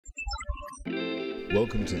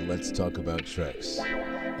Welcome to Let's Talk About Treks,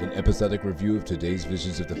 an episodic review of today's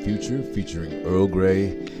Visions of the Future featuring Earl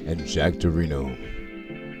Grey and Jack Dorino.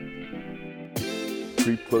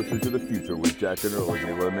 Creep closer to the future with Jack and Earl as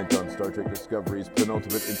they lament on Star Trek Discovery's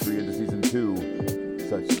penultimate entry into Season 2,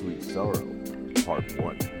 Such Sweet Sorrow, Part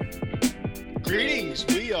 1. Greetings,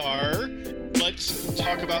 we are Let's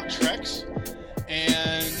Talk About Treks,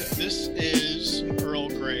 and this is Earl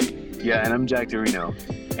Grey. Yeah, and I'm Jack Dorino.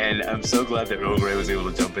 And I'm so glad that Earl Grey was able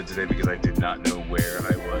to jump in today because I did not know where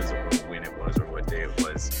I was or when it was or what day it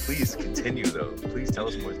was. Please continue, though. Please tell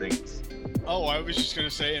us more things. Oh, I was just going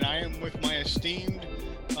to say, and I am with my esteemed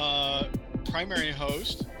primary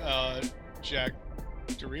host, Jack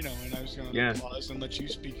Dorino, and I was going to pause and let you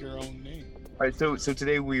speak your own name. All right, so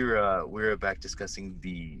today we're back discussing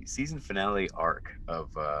the season finale arc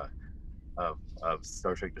of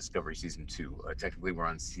Star Trek Discovery Season 2. Technically, we're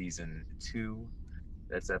on Season 2.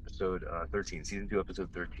 That's episode 13, season 2,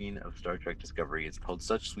 episode 13 of Star Trek Discovery. It's called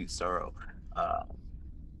Such Sweet Sorrow. A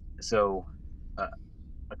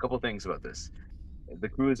couple things about this. The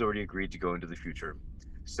crew has already agreed to go into the future,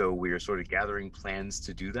 so we are sort of gathering plans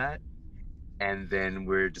to do that, and then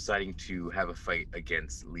we're deciding to have a fight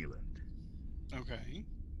against Leland. Okay.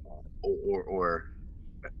 Or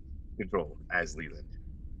Control as Leland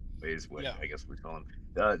is what I guess we call him.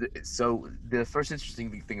 So the first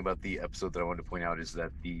interesting thing about the episode that I wanted to point out is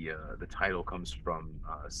that the title comes from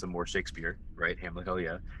some more Shakespeare, right? Hamlet, hell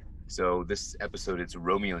yeah. So this episode, it's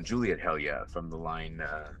Romeo and Juliet, hell yeah, from the line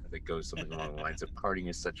that goes something along the lines of "Parting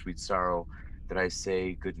is such sweet sorrow that I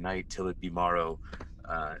say good night till it be morrow."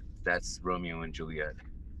 That's Romeo and Juliet.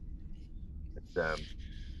 It's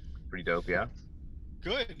pretty dope, yeah.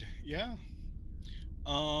 Good, yeah.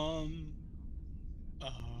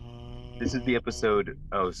 This is the episode.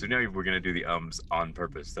 Oh, so now we're gonna do the ums on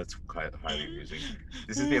purpose. That's quite highly amusing.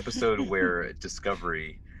 This is the episode where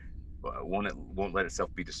Discovery won't let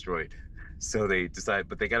itself be destroyed. So they decide,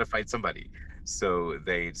 but they got to fight somebody. So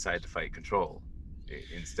they decide to fight Control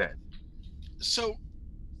instead. So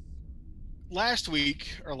last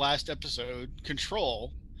episode,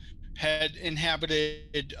 Control had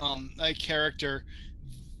inhabited a character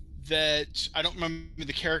that I don't remember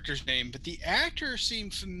the character's name, but the actor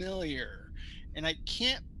seemed familiar, and I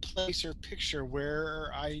can't place or picture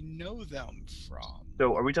where I know them from.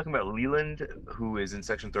 So are we talking about Leland, who is in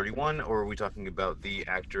Section 31, or are we talking about the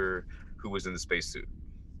actor who was in the spacesuit?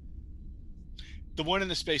 The one in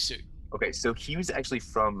the spacesuit. Okay, so he was actually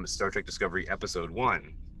from Star Trek Discovery Episode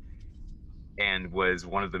 1, and was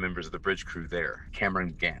one of the members of the bridge crew there,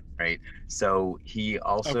 Cameron Gant, right? So he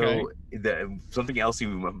also, something else you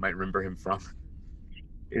might remember him from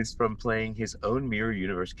is from playing his own Mirror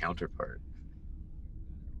Universe counterpart.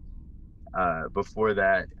 Before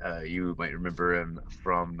that, you might remember him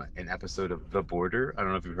from an episode of The Border. I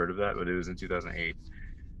don't know if you've heard of that, but it was in 2008.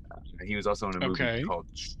 He was also in a movie called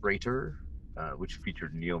Traitor, which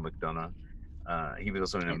featured Neil McDonough. He was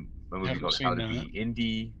also in a movie called How to Be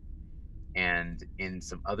Indie, and in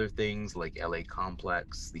some other things like LA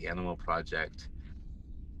Complex, The Animal Project.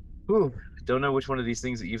 Whew, don't know which one of these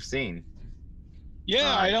things that you've seen.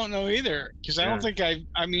 Yeah, I don't know either, because I don't think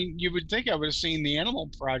I mean, you would think I would have seen The Animal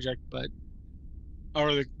Project,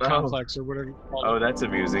 or the Complex, or whatever you call it. Oh, that's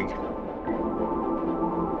amusing.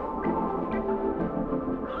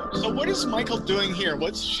 So what is Michael doing here?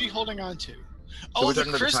 What's she holding on to? So we're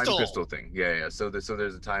talking about the time crystal thing. Yeah. So there's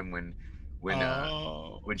a time when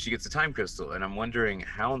she gets the time crystal, and I'm wondering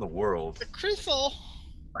how in the world the crystal.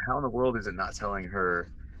 How in the world is it not telling her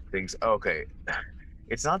things? Okay,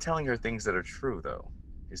 it's not telling her things that are true, though,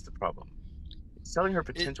 is the problem. It's telling her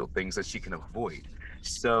potential things that she can avoid.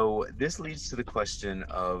 So this leads to the question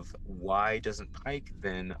of why doesn't Pike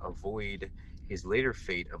then avoid his later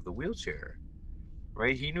fate of the wheelchair?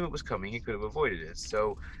 Right? He knew it was coming. He could have avoided it.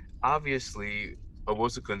 So obviously,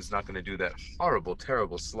 Owosekun's not going to do that horrible,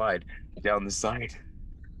 terrible slide down the side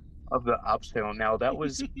of the ops panel. Now, that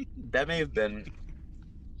may have been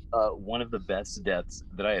one of the best deaths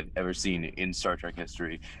that I have ever seen in Star Trek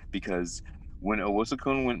history, because when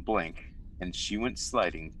Owosekun went blank and she went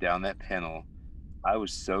sliding down that panel, I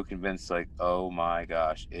was so convinced, like, oh my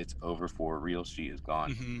gosh, it's over for real. She is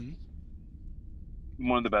gone. Mm-hmm.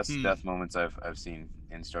 One of the best death moments I've seen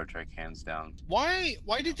in Star Trek, hands down. Why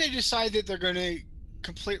did they decide that they're going to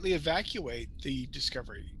completely evacuate the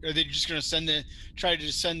Discovery? Are they just going to try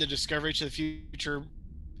to send the Discovery to the future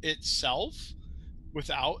itself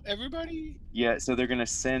without everybody? Yeah, so they're going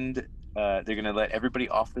to let everybody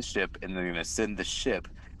off the ship, and they're going to send the ship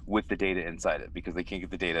with the data inside it, because they can't get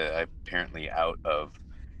the data apparently out of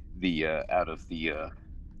the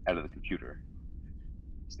computer.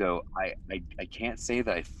 So I can't say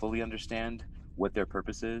that I fully understand what their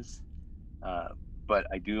purpose is, uh, but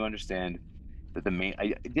I do understand that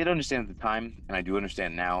I did understand at the time, and I do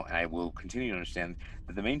understand now, and I will continue to understand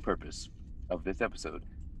that the main purpose of this episode,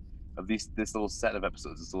 of this little set of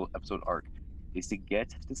episodes, this little episode arc, is to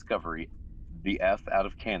get Discovery the F out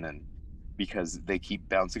of canon because they keep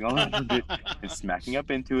bouncing all around it and smacking up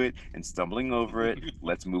into it and stumbling over it.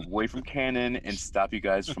 Let's move away from canon and stop you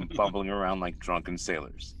guys from bumbling around like drunken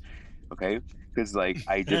sailors. Okay? Because like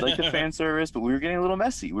I did like the fan service, but we were getting a little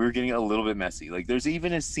messy. We were getting a little bit messy. Like there's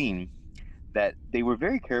even a scene that they were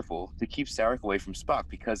very careful to keep Sarek away from Spock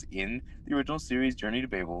because in the original series Journey to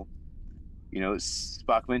Babel,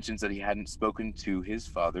 Spock mentions that he hadn't spoken to his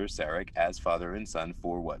father, Sarek, as father and son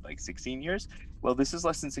for what, like 16 years? Well, this is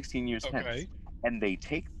less than 16 years hence. Okay. And they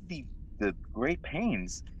take the great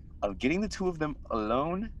pains of getting the two of them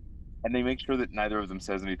alone, and they make sure that neither of them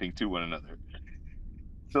says anything to one another.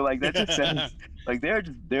 So like that just says like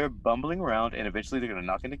they're bumbling around, and eventually they're gonna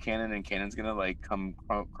knock into canon, and canon's gonna like come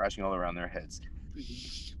crashing all around their heads.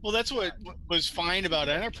 Well, that's what was fine about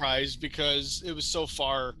Enterprise because it was so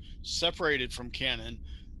far separated from canon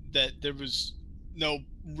that there was no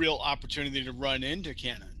real opportunity to run into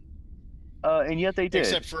canon. And yet they did.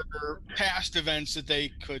 Except for past events that they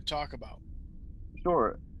could talk about.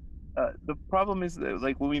 Sure. The problem is that,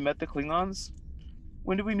 like, when we met the Klingons,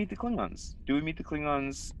 when did we meet the Klingons? Do we meet the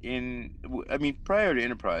Klingons prior to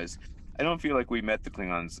Enterprise? I don't feel like we met the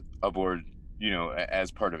Klingons aboard,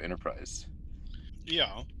 as part of Enterprise.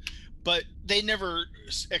 Yeah, but they never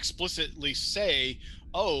explicitly say,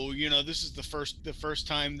 "Oh, this is the first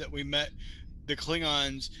time that we met the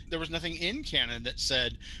Klingons." There was nothing in canon that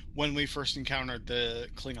said when we first encountered the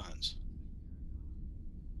Klingons.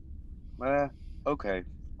 Okay,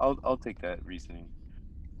 I'll take that reasoning.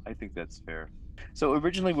 I think that's fair. So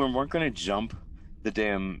originally, we weren't going to jump the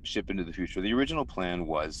damn ship into the future. The original plan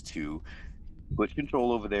was to put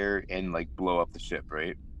control over there and like blow up the ship,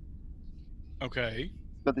 right? Okay.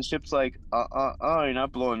 But the ship's like, you're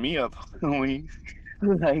not blowing me up, homie.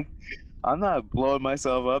 Like, I'm not blowing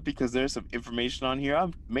myself up because there's some information on here.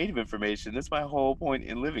 I'm made of information. That's my whole point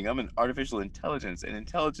in living. I'm an artificial intelligence, and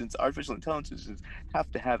artificial intelligences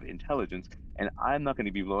have to have intelligence. And I'm not going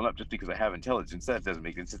to be blown up just because I have intelligence. That doesn't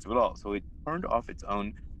make any sense at all. So it turned off its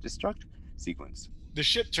own destruct sequence. The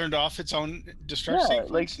ship turned off its own destruct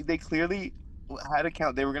sequence? Like they clearly had a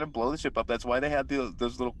count. They were going to blow the ship up. That's why they had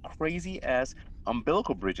those little crazy ass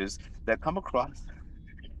umbilical bridges that come across.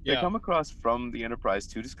 They come across from the Enterprise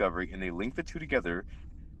to Discovery, and they link the two together.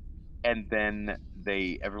 And then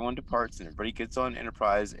everyone departs, and everybody gets on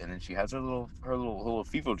Enterprise, and then she has her little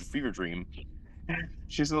fever dream.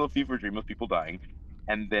 She has a little fever dream of people dying,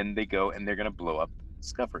 and then they go and they're gonna blow up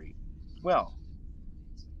Discovery. Well,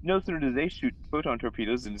 no sooner do they shoot photon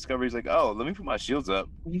torpedoes, and Discovery's like, "Oh, let me put my shields up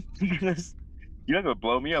because you're not gonna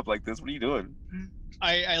blow me up like this. What are you doing?"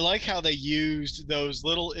 I like how they used those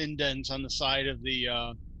little indents on the side of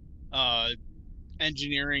the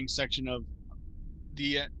engineering section of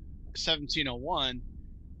the 1701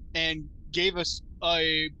 and gave us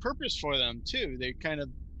a purpose for them too. They kind of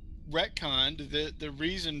retconned the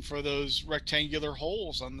reason for those rectangular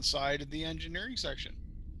holes on the side of the engineering section.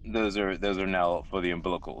 Those are now for the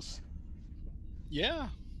umbilicals. Yeah.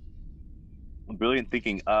 Brilliant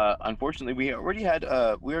thinking. Unfortunately, we already had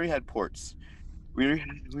ports. We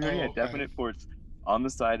already had definite ports on the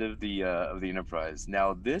side of the Enterprise.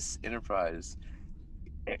 Now this Enterprise,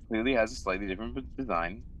 it clearly has a slightly different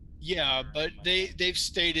design. Yeah, but they've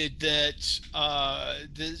stated that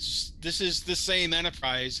this is the same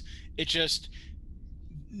Enterprise. It just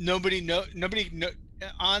nobody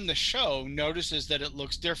on the show notices that it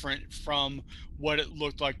looks different from what it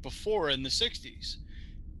looked like before in the 60s.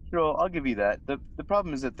 Sure, I'll give you that. The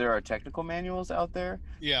problem is that there are technical manuals out there.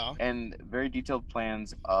 Yeah. And very detailed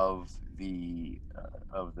plans of the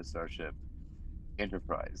Starship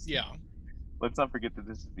Enterprise. Yeah. Let's not forget that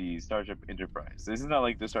this is the Starship Enterprise. This is not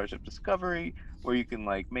like the Starship Discovery, where you can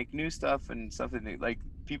like make new stuff and something like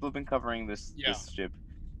people have been covering this ship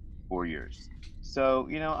for years. So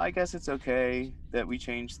I guess it's okay that we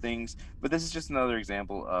change things, but this is just another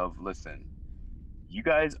example of, listen, you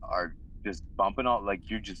guys are just bumping all,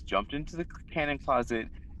 like you just jumped into the cannon closet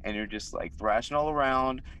and you're just like thrashing all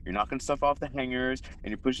around. You're knocking stuff off the hangers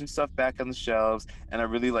and you're pushing stuff back on the shelves. And I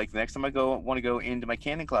really like the next time I want to go into my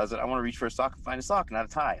cannon closet, I want to reach for a sock and find a sock, not a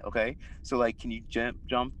tie. Okay. So like, can you jump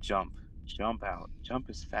out, jump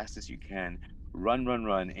as fast as you can, run,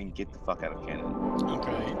 and get the fuck out of canon.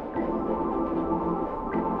 Okay.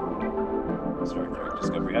 Star Trek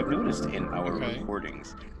Discovery. I've noticed in our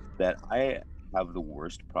recordings that I have the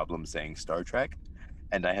worst problem saying Star Trek.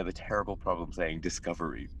 and I have a terrible problem saying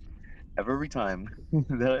Discovery. Every time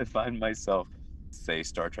that I find myself say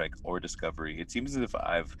Star Trek or Discovery, it seems as if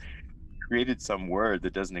I've created some word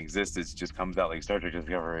that doesn't exist. It just comes out like Star Trek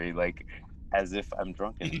Discovery, like as if I'm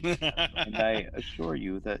drunken. And I assure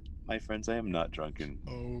you that, my friends, I am not drunken.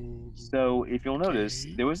 So if you'll notice,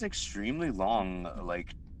 Okay. there was an extremely long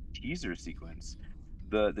like teaser sequence.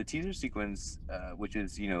 The teaser sequence, which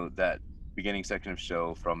is that beginning section of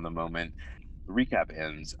show from the moment the recap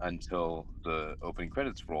ends until the opening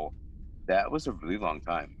credits roll. That was a really long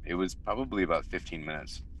time. It was probably about 15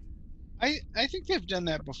 minutes. I think they've done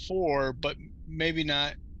that before, but maybe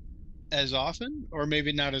not as often, or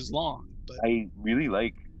maybe not as long. But I really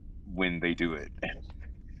like when they do it.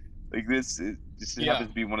 Like this yeah, happens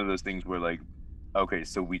to be one of those things where, like, okay,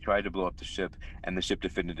 so we tried to blow up the ship and the ship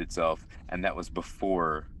defended itself, and that was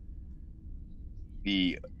before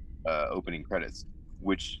the opening credits,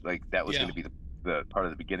 which, like, that was going yeah, to be the part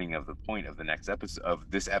of the beginning of the point of the next episode,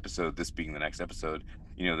 this being the next episode,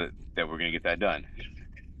 that we're going to get that done.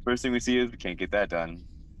 First thing we see is we can't get that done.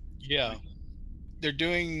 yeah. They're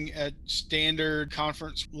doing a standard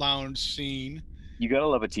conference lounge scene. You gotta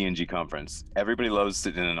love a TNG conference. Everybody loves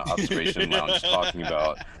sitting in an observation lounge talking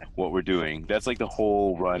about what we're doing. That's like the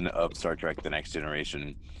whole run of Star Trek: The Next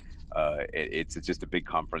Generation. It's just a big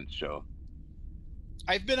conference show.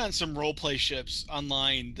 I've been on some role play ships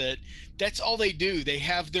online that's all they do. They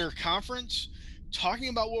have their conference talking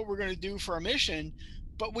about what we're going to do for a mission,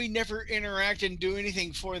 but we never interact and do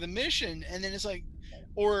anything for the mission. And then it's like,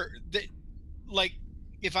 or that, like,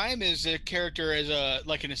 if I am as a character as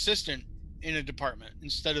like an assistant in a department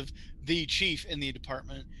instead of the chief in the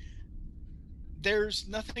department, there's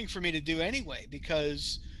nothing for me to do anyway,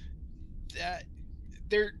 because that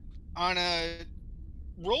they're on a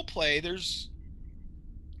role play. There's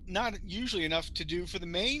not usually enough to do for the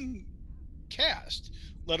main cast,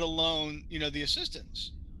 let alone the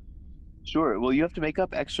assistants. Sure. Well, you have to make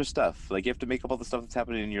up extra stuff. Like, you have to make up all the stuff that's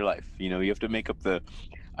happening in your life. You have to make up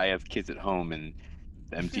I have kids at home and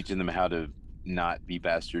I'm teaching them how to not be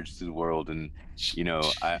bastards to the world, and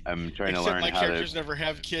I'm trying to Except learn my how to. characters never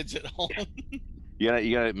have kids at home. You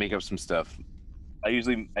gotta make up some stuff. A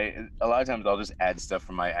lot of times I'll just add stuff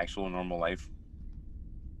from my actual normal life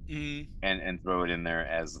Mm, and throw it in there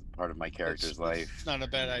as part of my character's life. it's not a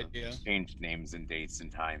bad idea. Change names and dates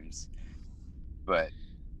and times, but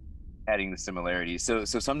adding the similarities. So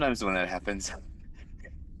sometimes when that happens,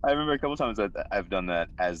 I remember a couple times that I've done that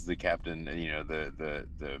as the captain.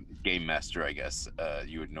 The game master, I guess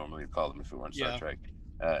you would normally call them if it weren't Star Yeah, Trek.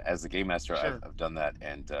 As the game master, sure. I've done that,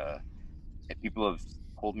 and people have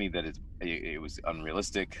told me that it was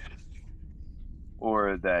unrealistic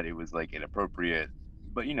or that it was like inappropriate.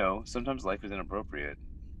 But sometimes life is inappropriate,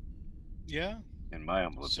 Yeah, in my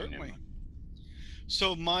humble certainly. opinion.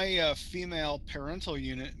 So my female parental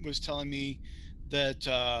unit was telling me that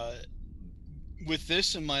with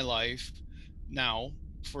this in my life now,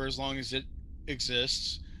 for as long as it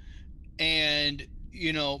exists, and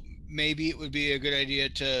maybe it would be a good idea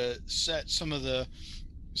to set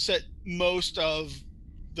most of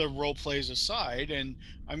the role plays aside, and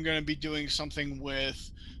I'm going to be doing something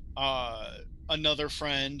with uh, another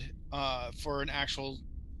friend for an actual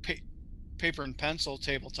pa- paper and pencil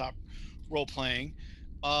tabletop role playing.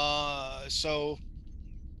 So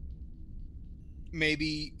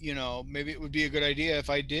maybe it would be a good idea if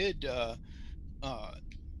I did uh,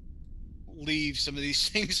 leave some of these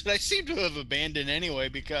things that I seem to have abandoned anyway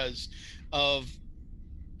because of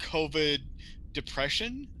COVID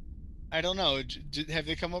depression. I don't know. Have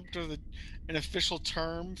they come up to an official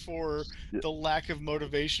term for Yeah. the lack of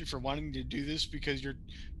motivation for wanting to do this because you're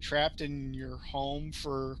trapped in your home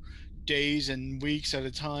for days and weeks at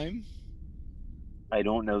a time? I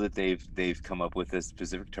don't know that they've come up with a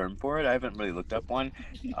specific term for it. I haven't really looked up one.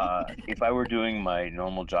 If I were doing my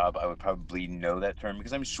normal job, I would probably know that term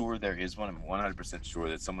because I'm sure there is one. I'm 100% sure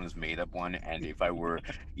that someone has made up one. And if I were,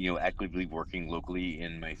 actively working locally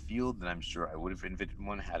in my field, then I'm sure I would have invented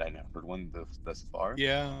one had I not heard one thus far.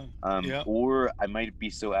 Yeah. Yeah. Or I might be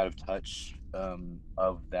so out of touch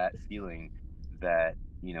of that feeling that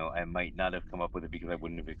I might not have come up with it because I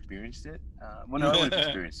wouldn't have experienced it. Well, no, I would have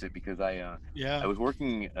experienced it because I Yeah. was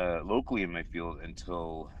working locally in my field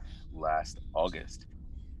until last August,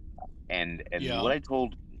 and Yeah. what I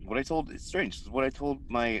told it's strange. What I told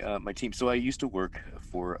my team. So I used to work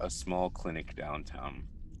for a small clinic downtown.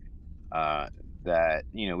 Uh, that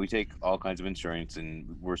we take all kinds of insurance,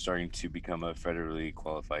 and we're starting to become a federally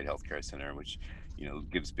qualified healthcare center, which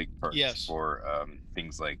gives big perks Yes. for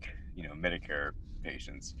things like Medicare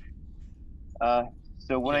patients. Uh,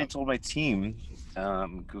 So when I Yeah. told my team,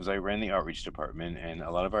 because I ran the outreach department, and a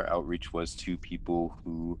lot of our outreach was to people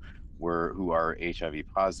who are HIV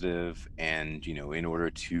positive, and in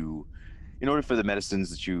order for the medicines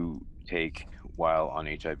that you take while on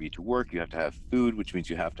HIV to work, you have to have food, which means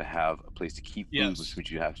you have to have a place to keep food, which Yes. means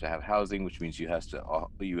you have to have housing, which means you have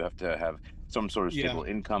to have some sort of Yeah. stable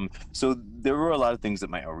income. So there were a lot of things that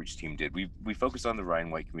my outreach team did. We focused on the Ryan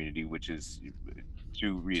White community, which is,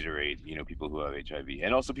 to reiterate, people who have HIV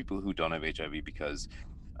and also people who don't have HIV, because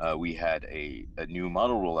we had a new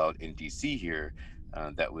model rollout in DC here,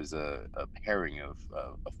 that was a pairing of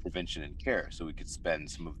prevention and care. So we could spend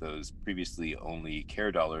some of those previously only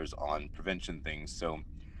care dollars on prevention things. So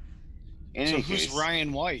in So any who's case,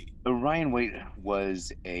 Ryan White? Ryan Waite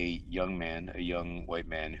was a young man, a young white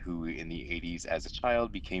man who in the 80s as a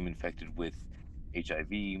child became infected with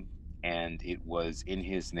HIV. And it was in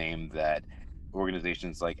his name that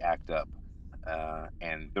organizations like ACT UP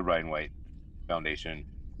and the Ryan White Foundation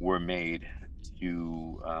were made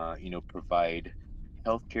to, provide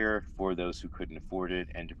healthcare for those who couldn't afford it,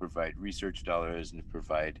 and to provide research dollars, and to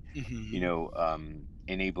provide, Hmm.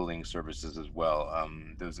 enabling services as well.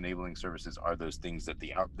 Those enabling services are those things that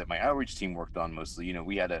my outreach team worked on mostly.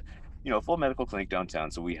 We had a full medical clinic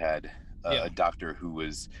downtown, so we had Yeah. a doctor who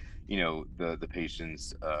was, the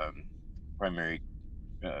patient's primary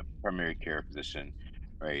care physician,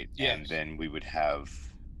 right? And Yes. then we would have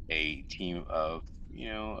a team of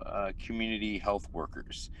community health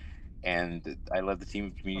workers, and I led the team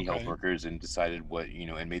of community health Okay. workers and decided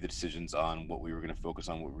and made the decisions on what we were going to focus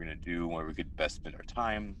on, what we were going to do, where we could best spend our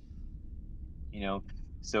time. you know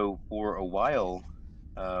so for a while,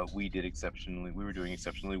 we were doing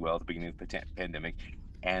exceptionally well at the beginning of the pandemic,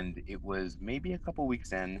 and it was maybe a couple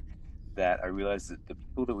weeks in that I realized that the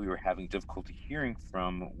people that we were having difficulty hearing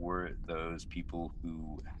from were those people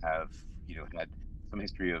who have had some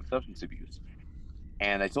history of substance abuse.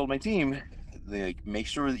 And I told my team, like, make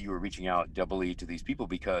sure that you are reaching out doubly to these people,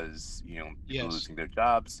 because people are Yes. losing their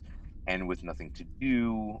jobs, and with nothing to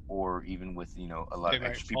do, or even with a lot They of might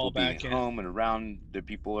extra fall people being back at in. home and around, the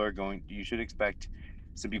people are going. You should expect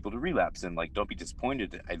some people to relapse, and like, don't be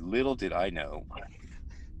disappointed. Little did I know.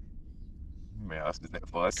 Yeah,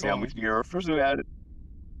 well, that's Go how much on. you're first at it.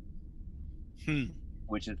 Hmm.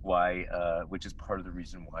 Which is part of the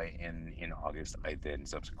reason why in August I then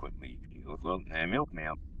subsequently healed. Well,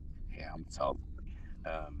 milkman. Yeah, I'm solid.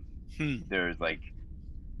 Um, Hmm. there's like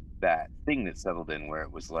that thing that settled in where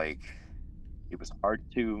it was like it was hard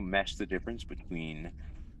to mesh the difference between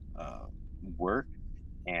uh, work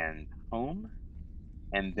and home,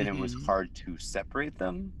 and then it was Hmm. hard to separate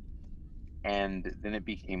them, and then it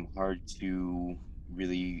became hard to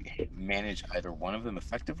really manage either one of them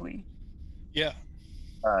effectively. Yeah.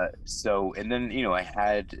 So, and then I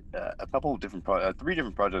had a couple of three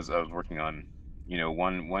different projects I was working on.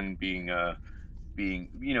 One being a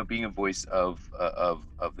voice of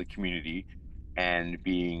the community, and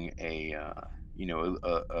being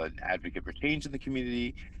an advocate for change in the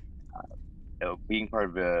community, being part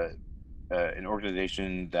of an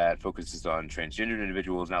organization that focuses on transgender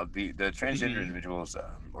individuals. Now, the transgender Hmm. individuals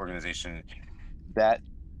organization, that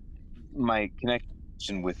my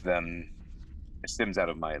connection with them stems out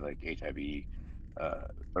of my like HIV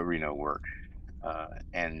arena work,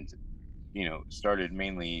 and started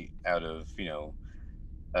mainly out of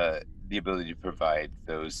uh, the ability to provide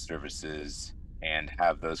those services and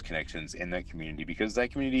have those connections in that community, because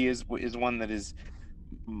that community is one that is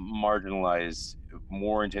marginalized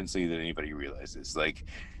more intensely than anybody realizes. Like,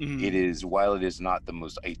 it Hmm. is, while it is not the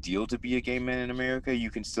most ideal to be a gay man in America,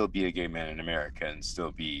 you can still be a gay man in America and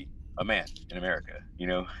still be a man in America,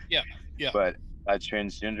 Yeah. Yeah. but a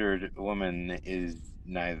transgendered woman is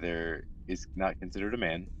not considered a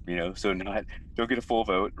man, so not don't get a full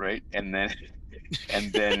vote, right? And then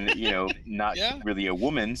not Yeah. really a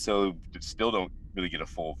woman, so still don't really get a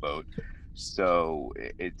full vote. So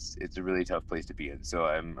it's a really tough place to be in. So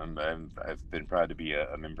I've been proud to be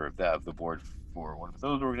a member of the board for one of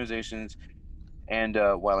those organizations. And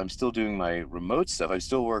while I'm still doing my remote stuff, I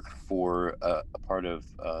still work for a part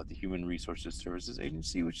of the Human Resources Services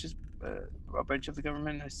Agency, which is a branch of the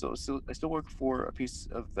government. I still work for a piece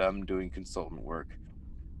of them doing consultant work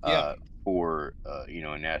Yeah. uh, for a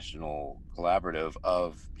national collaborative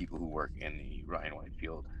of people who work in the Ryan White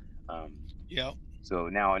field. Um, Yeah. so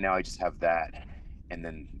now I just have that, and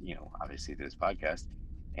then obviously this podcast,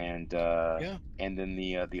 Yeah. and then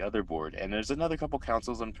the other board, and there's another couple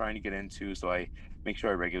councils I'm trying to get into, so I make sure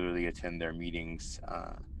I regularly attend their meetings.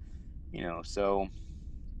 So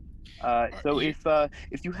You.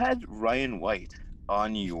 if you had Ryan White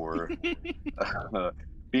on your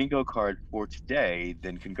bingo card for today,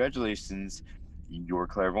 then congratulations, you're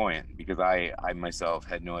clairvoyant, because I myself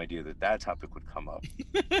had no idea that that topic would come up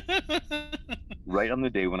right on the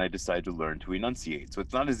day when I decided to learn to enunciate. So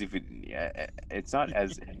it's not as if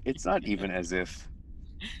it's not even as if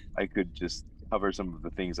I could just cover some of the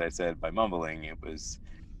things I said by mumbling. It was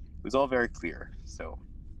all very clear. So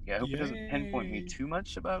yeah, I hope it doesn't pinpoint me Yay. too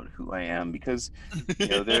much about who I am, because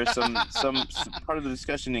there's part of the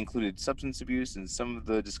discussion included substance abuse, and some of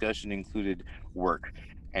the discussion included work,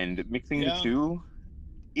 and mixing the Yeah. two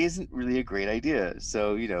isn't really a great idea.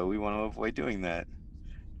 So we want to avoid doing that.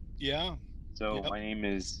 Yeah. So Yep. my name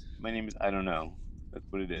is I don't know. That's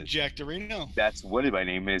what it is. Jack Dorino. That's what my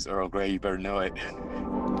name is, Earl Grey. You better know it.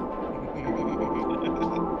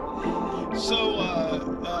 So,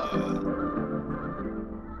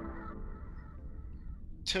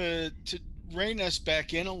 to rein us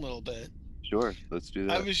back in a little bit, Sure, let's do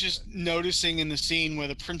I that. was just noticing in the scene where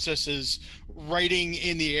the princess is writing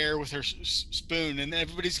in the air with her spoon, and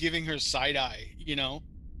everybody's giving her side eye.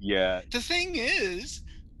 Yeah, The thing is,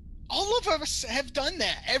 all of us have done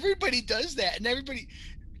that. Everybody does that, and everybody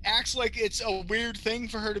acts like it's a weird thing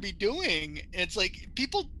for her to be doing. It's like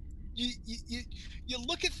people, you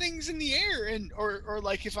look at things in the air, and or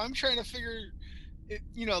like if I'm trying to figure,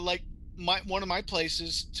 like one of my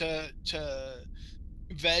places to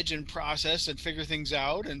veg and process and figure things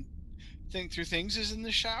out and think through things is in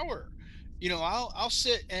the shower. I'll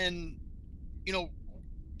sit and you know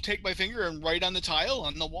take my finger and write on the tile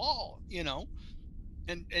on the wall,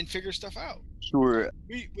 and figure stuff out. sure.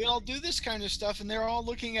 We all do this kind of stuff, and they're all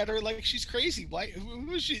looking at her like she's crazy. Why?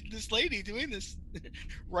 Who is she? This lady doing this,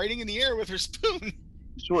 writing in the air with her spoon.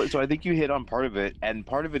 Sure. So I think you hit on part of it, and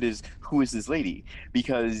part of it is who is this lady?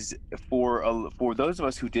 Because for those of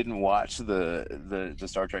us who didn't watch the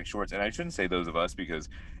Star Trek shorts, and I shouldn't say those of us because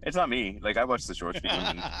it's not me. Like I watched the shorts because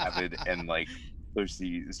I'm an avid and like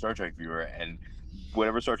thirsty Star Trek viewer, and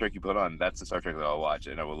whatever Star Trek you put on, that's the Star Trek that I'll watch,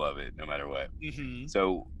 and I will love it no matter what. Mm-hmm.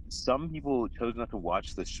 So some people chose not to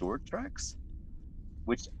watch the short treks,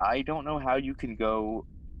 which I don't know how you can go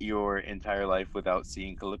your entire life without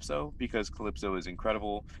seeing Calypso, because Calypso is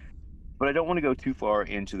incredible. But I don't want to go too far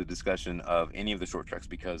into the discussion of any of the short treks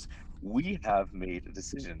because we have made a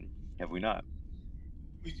decision, have we not?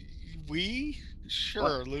 We Well,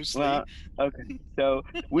 sure loosely. well, okay. So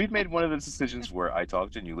we've made one of those decisions where I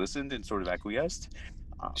talked and you listened and sort of acquiesced.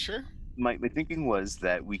 Um, Sure. my thinking was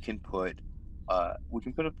that we can put a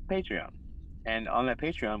Patreon, and on that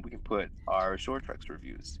Patreon we can put our short treks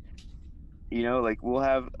reviews. Like we'll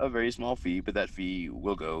have a very small fee, but that fee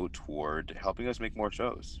will go toward helping us make more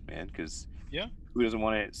shows, man. Because Yeah. who doesn't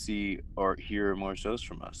want to see or hear more shows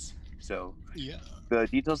from us? So Yeah. the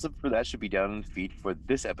details for that should be down in the feed for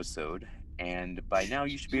this episode, and by now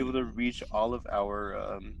you should be able to reach all of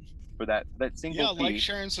our for that single Yeah. Like, fee.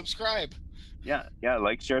 share, and subscribe. Yeah,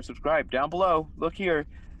 like, share, subscribe down below. Look here,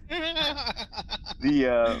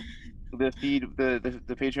 the the feed the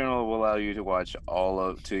Patreon will allow you to watch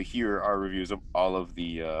to hear our reviews of all of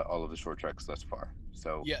the short treks thus far.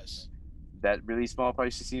 So Yes. that really small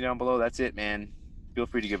price you see down below, that's it, man. Feel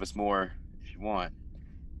free to give us more if you want,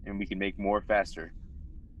 and we can make more faster.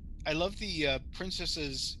 I love the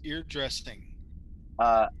princess's ear dressing.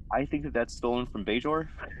 I think that's stolen from Bajor,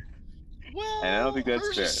 and I don't Well, think that's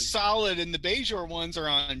hers fair. is solid, and the Bajor ones are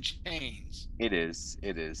on chains. It is.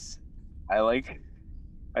 It is. I like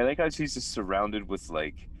how she's just surrounded with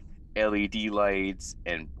like LED lights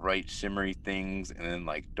and bright shimmery things, and then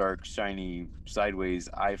like dark shiny sideways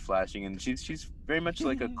eye flashing, and she's very much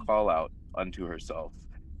like a call out unto herself.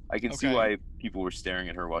 I can see Okay. why people were staring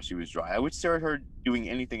at her while she was dry. I would stare at her doing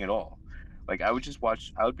anything at all. Like I would just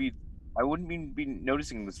watch. I wouldn't be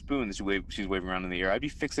noticing the spoon that she's waving around in the air. I'd be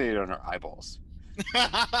fixated on her eyeballs.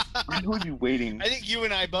 I would be waiting I think you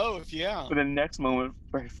and I both. Yeah. for the next moment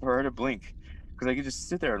for her to blink, because I could just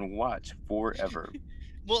sit there and watch forever.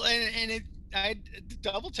 Well, and I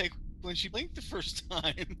double take when she blinked the first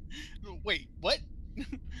time. Wait, what?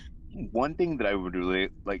 One thing that I would really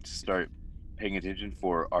like to start paying attention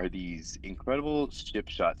for are these incredible ship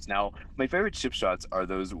shots. Now, my favorite ship shots are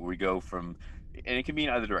those where we go from, and it can be in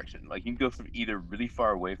either direction. Like you can go from either really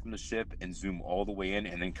far away from the ship and zoom all the way in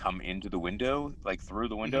and then come into the window, like through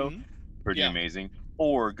the window. Mhm. Pretty Yeah. amazing.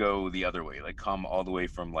 Or go the other way, like come all the way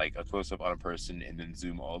from like a close up on a person and then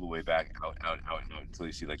zoom all the way back out until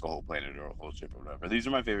you see like a whole planet or a whole ship or whatever. These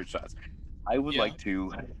are my favorite shots. I would Yeah. like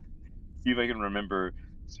to see if I can remember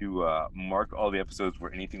to mark all the episodes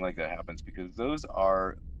where anything like that happens, because those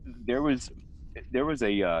are there was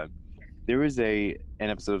an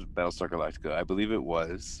episode of Battlestar Galactica. I believe it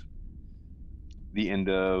was the end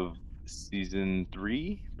of season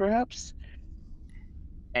 3, perhaps.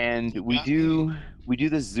 And You we got me. do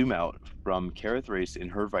this zoom out from Kareth Race in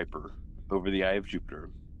her Viper over the Eye of Jupiter,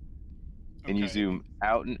 and you Okay. zoom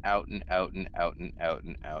out and out and out and out and out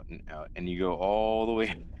and out and out, and you go all the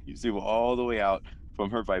way. You zoom all the way out from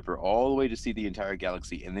her Viper, all the way to see the entire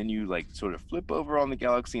galaxy, and then you like sort of flip over on the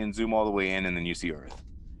galaxy and zoom all the way in, and then you see Earth,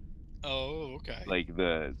 Oh, okay. like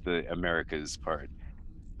the Americas part.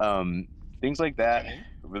 Um, Things like that Okay.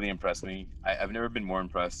 really impressed me. I've never been more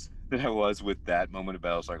impressed than I was with that moment of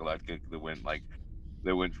Battlestar Galactica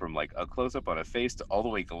that went from like a close up on a face to all the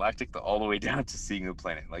way galactic to all the way down to seeing the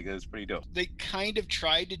planet. Like it was pretty dope. They kind of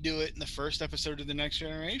tried to do it in the first episode of The Next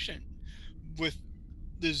Generation with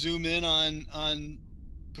the zoom in on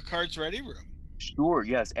Picard's ready room. Sure,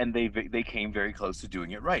 yes, and they came very close to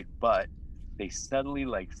doing it right, but they suddenly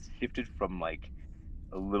like shifted from like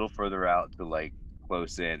a little further out to like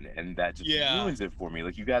close in, and that just Yeah. ruins it for me.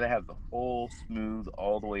 Like you got to have the whole smooth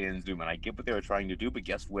all the way in zoom, and I get what they were trying to do, but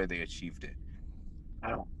guess where they achieved it?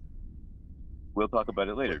 I don't. We'll talk about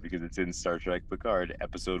it later because it's in Star Trek Picard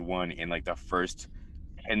episode 1 in like the first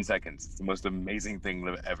 10 seconds. It's the most amazing thing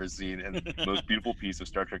that I've ever seen and the most beautiful piece of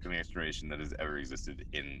Star Trek: The Next Generation that has ever existed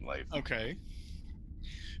in life. Okay.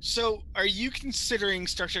 So, are you considering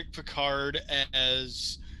Star Trek Picard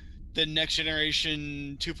as the Next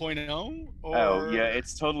Generation 2.0? Or... Oh, yeah,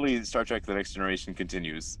 it's totally Star Trek: The Next Generation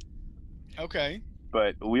continues. Okay.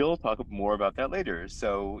 But we'll talk more about that later.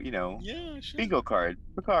 So, Yeah, sure. bingo card,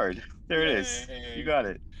 Picard. There it is. You got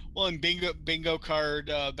it. Well, and bingo card,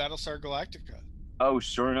 Battlestar Galactica. Oh,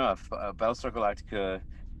 sure enough, Battlestar Galactica.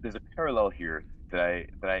 There's a parallel here that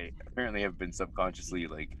I apparently have been subconsciously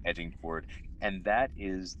like edging toward, and that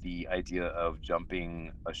is the idea of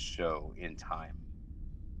jumping a show in time.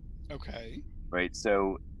 Okay. Right.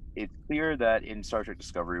 So it's clear that in Star Trek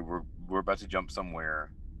Discovery, we're about to jump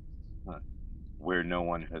somewhere where no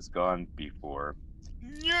one has gone before.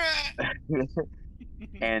 Yeah.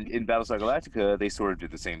 And in Battlestar Galactica, they sort of did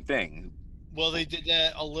the same thing. Well, they did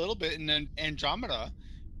that a little bit in Andromeda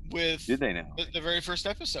with Did they now? the very first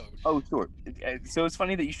episode. Oh, sure. So it's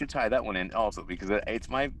funny that you should tie that one in also, because it's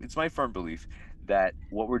my firm belief that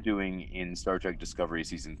what we're doing in Star Trek Discovery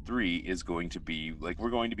season 3 is going to be like we're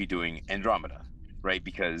going to be doing Andromeda, right?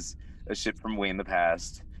 Because a ship from way in the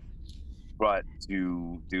past brought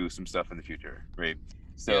to do some stuff in the future, right?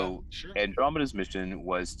 So yeah, sure. Andromeda's mission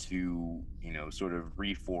was to, sort of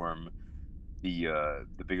reform the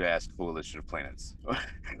big ass coalition of planets,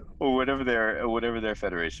 or whatever their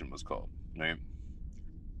federation was called, right?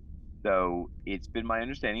 So it's been my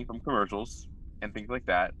understanding from commercials and things like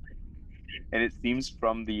that, and it seems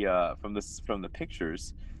from the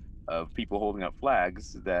pictures of people holding up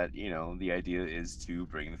flags that the idea is to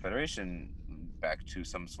bring the Federation back to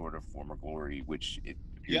some sort of former glory, which it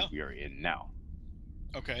appears we are in now.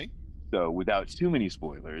 Okay. So without too many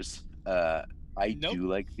spoilers, I do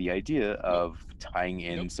like the idea of tying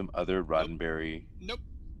in some other Roddenberry. Nope.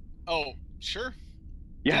 Oh, sure.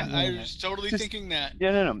 Yeah, I was totally thinking that.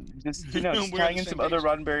 Yeah, no. Just tying in some other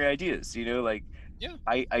Roddenberry ideas. Yeah.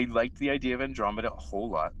 I liked the idea of Andromeda a whole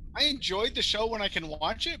lot. I enjoyed the show when I can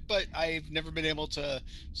watch it, but I've never been able to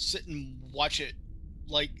sit and watch it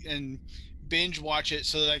and binge watch it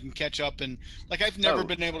so that I can catch up, and I've never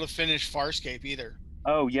been able to finish Farscape either.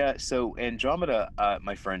 Oh yeah, so Andromeda,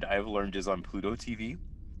 my friend, I've learned is on Pluto TV.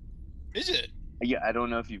 Is it? Yeah, I don't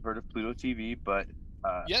know if you've heard of Pluto TV, but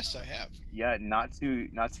yes, I have. Yeah, not to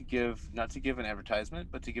give an advertisement,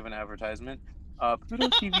 but to give an advertisement. Pluto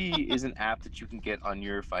TV is an app that you can get on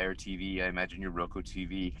your Fire TV, I imagine your Roku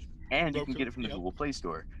TV, and you can get it from the Google Play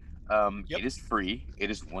Store. It is free. It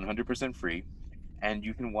is 100% free, and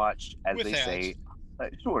you can watch, as with they ads. say.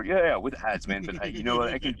 Sure, yeah, with ads, man. But I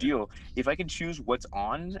can deal. If I can choose what's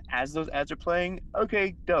on as those ads are playing,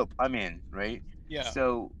 okay, dope. I'm in, right? Yeah.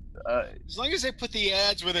 So as long as they put the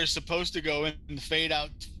ads where they're supposed to go and fade out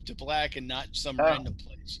to black and not some random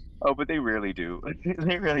place. Oh, but they rarely do.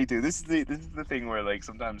 They really do. This is the thing where like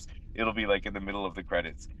sometimes it'll be like in the middle of the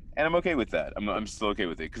credits, and I'm okay with that. I'm still okay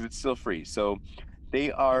with it because it's still free. So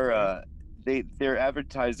they are their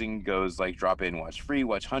advertising goes like drop in, watch free,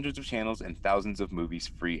 watch hundreds of channels and thousands of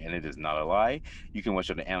movies free, and it is not a lie. You can watch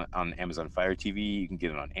it on Amazon Fire TV. You can get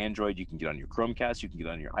it on Android. You can get it on your Chromecast. You can get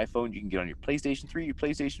it on your iPhone. You can get it on your PlayStation 3, your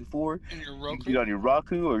PlayStation 4. And your Roku. Roku. You can get it on your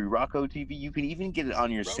Roku or your Roku TV. You can even get it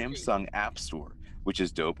on your Samsung App Store, which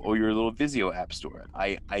is dope, or your little Vizio App Store.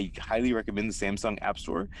 I highly recommend the Samsung App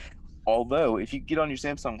Store. Although, if you get on your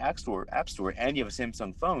Samsung App Store and you have a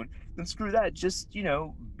Samsung phone, then screw that. Just,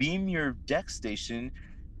 beam your DeX station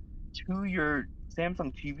to your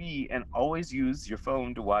Samsung TV and always use your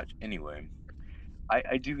phone to watch anyway.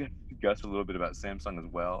 I do guess a little bit about Samsung as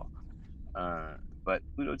well, but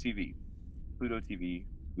Pluto TV, Pluto TV,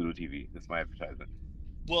 Pluto TV. That's my advertisement.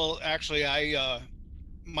 Well, actually,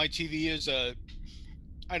 my TV is I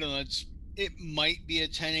don't know, it might be a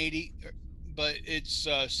 1080, but it's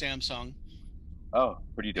Samsung, Oh,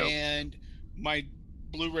 pretty dope. and my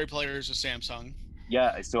Blu-ray player is a Samsung.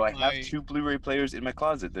 Yeah, so I have My two Blu-ray players in my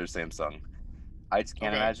closet. They're Samsung. I just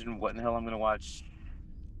can't Okay. imagine what in the hell I'm gonna watch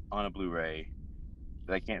on a Blu-ray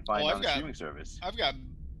that I can't Oh, find on a streaming service. I've got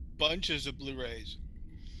bunches of Blu-rays.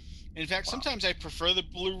 In fact, Wow. sometimes I prefer the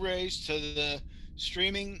Blu-rays to the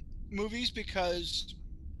streaming movies because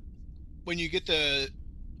when you get the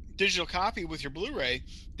digital copy with your Blu-ray,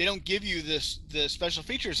 they don't give you the special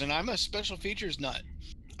features, and I'm a special features nut.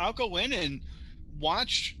 I'll go in and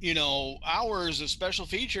watch, hours of special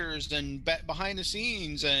features and behind the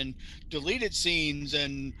scenes and deleted scenes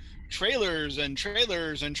and trailers and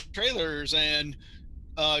TV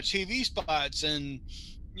spots and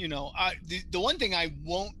the one thing I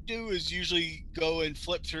won't do is usually go and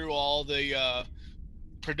flip through all the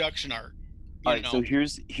production art. All You right, so know,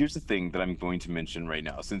 here's the thing that I'm going to mention right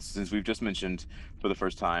now. Since we've just mentioned for the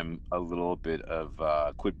first time a little bit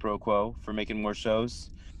of quid pro quo for making more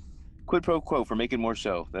shows. Quid pro quo for making more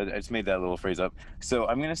show. I just made that little phrase up. So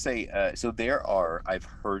I'm gonna say, so there are. I've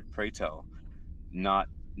heard pray tell, not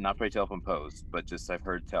pray tell from Pose, but just I've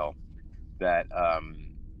heard tell that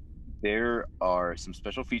there are some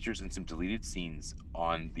special features and some deleted scenes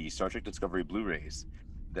on the Star Trek Discovery Blu-rays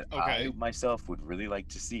that I okay. myself would really like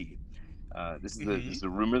to see. This Hmm. is a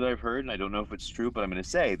rumor that I've heard, and I don't know if it's true, but I'm going to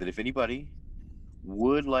say that if anybody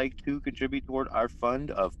would like to contribute toward our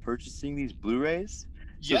fund of purchasing these Blu-rays,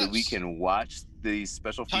 so that we Yes, can watch these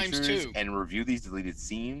special times features two. and review these deleted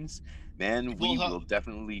scenes, then We'll we help. will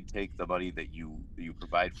definitely take the money that you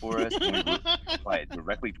provide for us, and we will apply it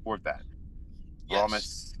directly toward that. Yes,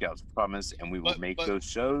 Promise, Scouts, promise, and we will make but those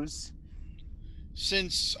shows.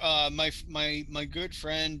 since my good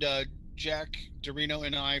friend Jack Dorino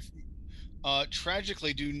and I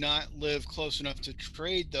tragically do not live close enough to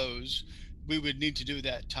trade those, we would need to do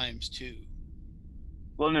that times two.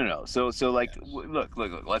 Well, no. So like, Yes. look.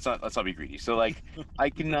 Let's not be greedy. So like, I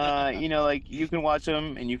can, like you can watch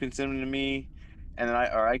them and you can send them to me, and then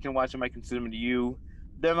I can watch them. I can send them to you.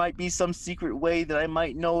 There might be some secret way that I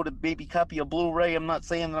might know to maybe copy a Blu-ray. I'm not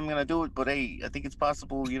saying that I'm gonna do it, but hey, I think it's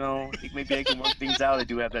possible. I think maybe I can work things out. I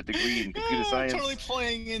do have that degree in computer Totally science,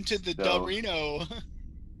 playing into the so Dorino.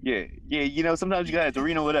 yeah. Sometimes you gotta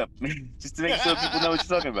Reno it up just to make sure people know what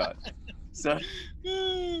you're talking about. So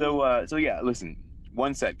so yeah, listen.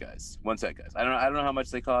 One set, guys. I don't know how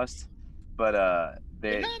much they cost, but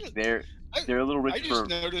They're not. they're I, they're a little rich I just for.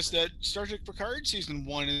 noticed that Star Trek Picard season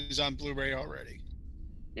 1 is on Blu-ray already.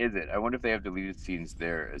 Is it? I wonder if they have deleted scenes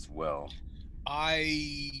there as well.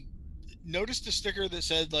 I noticed a sticker that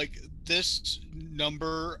said like this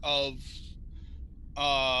number of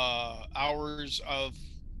hours of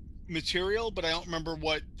material, but I don't remember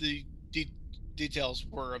what the details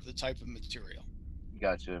were of the type of material.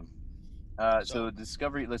 Gotcha. So So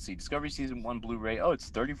Discovery. Let's see. Discovery season 1 Blu-ray. Oh, it's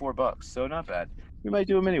 $34, so not bad. We might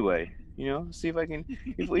do them anyway. See if I can,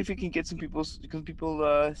 if we can get some people, because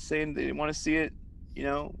people saying they want to see it.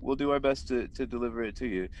 We'll do our best to deliver it to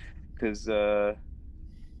you, because I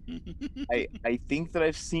think that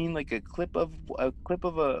I've seen like a clip of of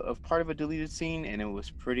part of a deleted scene, and it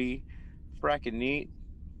was pretty fracking neat.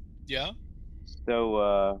 yeah,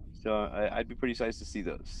 I'd be pretty excited to see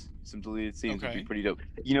those. Some deleted scenes would be okay. pretty dope.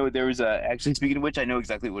 There was a actually, speaking of which, I know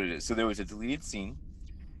exactly what it is. So there was a deleted scene,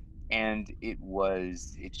 and it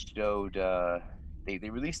showed they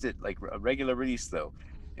released it like a regular release though,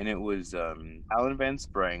 and it was Alan Van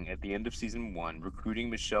Sprang at the end of season 1 recruiting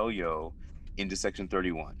Michelle Yeoh into Section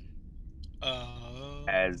 31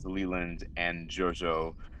 as Oh, Leland and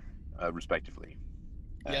Jojo, respectively.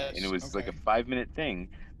 And it yes, was like a okay. 5-minute thing,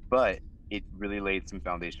 but it really laid some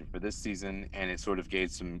foundation for this season, and it sort of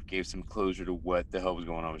gave some closure to what the hell was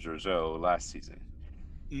going on with Jojo last season.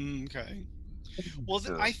 Okay. Well,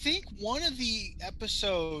 So I think one of the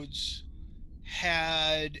episodes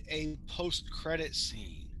had a post-credit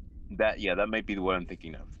scene. that might be the one I'm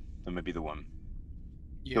thinking of. That might be the one.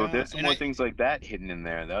 So if Yeah, there's some and more things like that hidden in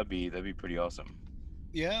there, that'd be pretty awesome.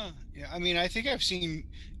 yeah. I mean, I think I've seen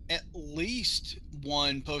at least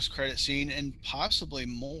one post-credit scene and possibly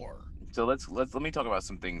more. So let me talk about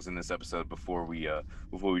some things in this episode before we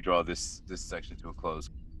draw this section to a close.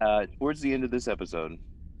 Towards the end of this episode,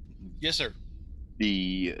 Yes, sir.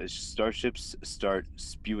 the starships start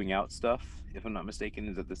spewing out stuff. If I'm not mistaken,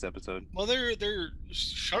 is it this episode? Well, they're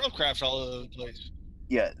shuttlecraft all over the place.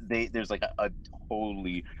 Yeah, there's like a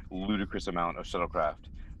totally ludicrous amount of shuttlecraft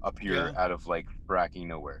appear Yeah. out of like fracking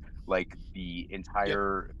nowhere. Like the Yep.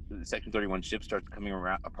 entire Section 31 ship starts coming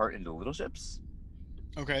around apart into little ships.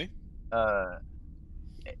 Okay. Uh,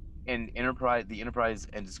 and the Enterprise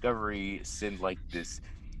and Discovery send like this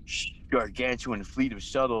gargantuan fleet of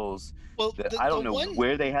shuttles Well, that the I the don't know one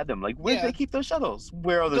where they had them. Like, where do yeah they keep those shuttles?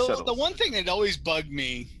 Where are those the shuttles? one thing that always bugged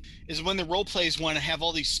me is when the role plays want to have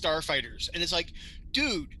all these starfighters, and it's like,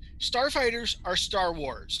 dude, starfighters are Star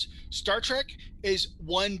Wars. Star Trek is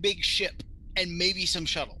one big ship and maybe some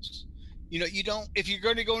shuttles. You don't, if you're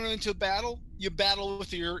going to go into a battle, you battle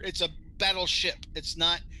with it's a battleship. It's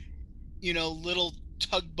not, little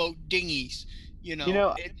tugboat dinghies. You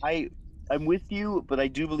know, It. I'm with you, but I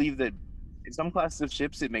do believe that in some classes of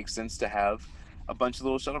ships it makes sense to have a bunch of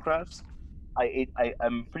little shuttlecrafts.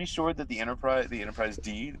 I'm pretty sure that the Enterprise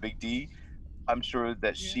D, the big D, I'm sure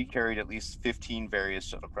that Yeah. she carried at least 15 various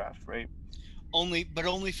shuttlecraft, right? Only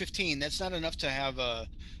 15. That's not enough to have a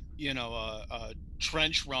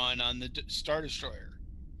trench run on the Star Destroyer.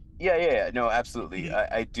 Yeah. No, absolutely.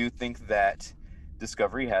 I do think that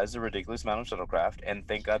Discovery has a ridiculous amount of shuttlecraft, and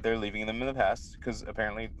thank God they're leaving them in the past, because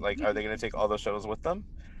apparently, like, are they going to take all those shuttles with them?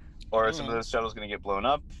 Or are some of those shuttles going to get blown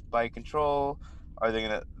up by Control? Are they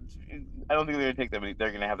going to... I don't think they're going to take that many.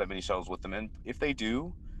 They're going to have that many shuttles with them. And if they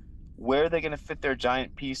do, where are they going to fit their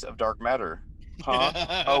giant piece of dark matter?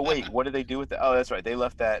 Huh? Oh, wait, what did they do with it? Oh, that's right. They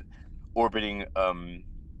left that orbiting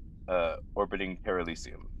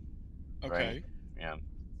Perilisium. Okay. Right? Yeah.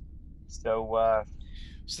 So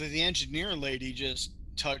the engineer lady just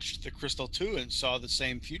touched the Crystal 2 and saw the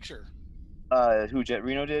same future. who Jet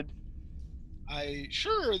Reno did?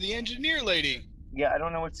 Sure, the engineer lady. Yeah, I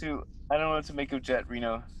don't know what to make of Jet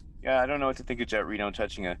Reno. Yeah, I don't know what to think of Jet Reno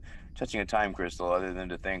touching a time crystal, other than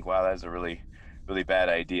to think, wow, that's a really, really bad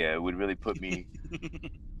idea. It would really put me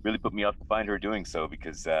off to find her doing so,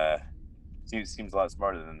 because seems a lot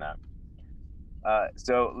smarter than that.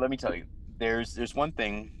 So let me tell you, there's one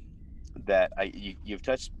thing that you've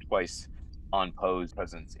touched twice on Poe's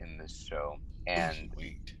presence in this show, and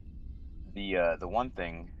the one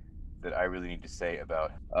thing that I really need to say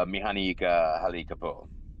about Mihani Ikahali Poe,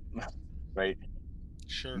 right?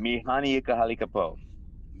 Sure. Mihani Ikahali Poe,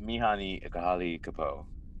 Mihani Ikahali Poe,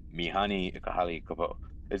 Mihani Ikahali Poe.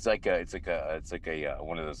 It's like a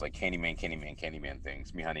one of those like Candyman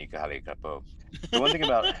things. Mihani Ikahali Poe. The one thing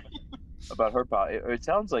about her it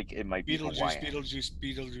sounds like it might be Hawaiian.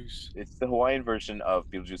 Beetlejuice. It's the Hawaiian version of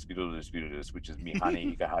Beetlejuice, which is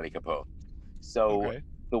Mihani Ikahali Poe. So Okay.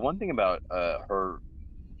 the one thing about her,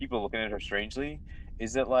 people looking at her strangely,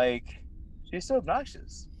 is that like she's so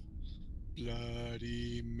obnoxious.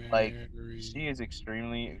 Bloody Mary. Like, she is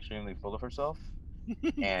extremely, extremely full of herself,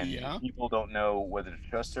 and people don't know whether to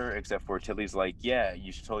trust her, except for Tilly's like, yeah,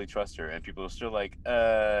 you should totally trust her, and people are still like,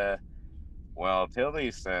 well, Tilly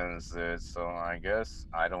says it, so I guess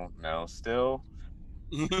I don't know still.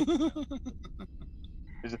 There's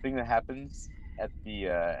a thing that happens at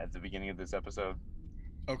the beginning of this episode.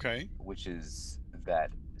 Okay. Which is that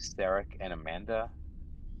Sarek and Amanda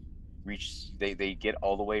they get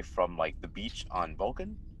all the way from like the beach on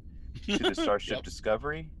Vulcan to the Starship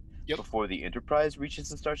Discovery before the Enterprise reaches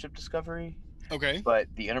the Starship Discovery. Okay. But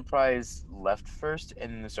the Enterprise left first,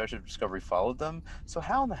 and the Starship Discovery followed them. So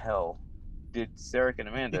how in the hell did Sarek and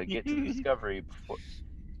Amanda get to the Discovery before?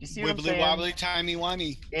 You see what I'm saying? Wibbly wobbly, timey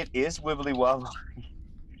wimey. It is wibbly wobbly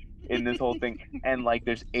in this whole thing, and like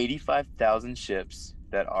there's 85,000 ships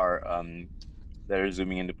that are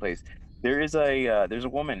zooming into place. There's a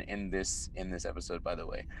woman in this episode, by the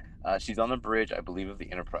way. She's on the bridge, I believe, of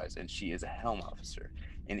the Enterprise, and she is a helm officer.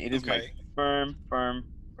 And it is my firm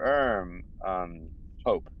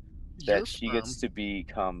hope that she gets to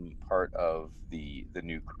become part of the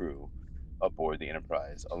new crew aboard the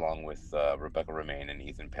Enterprise, along with Rebecca Romaine and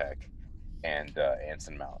Ethan Peck and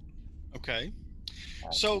Anson Mount. Okay.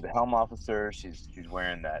 So the helm officer, she's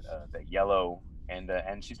wearing that yellow.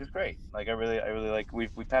 And she's just great. Like I really like. We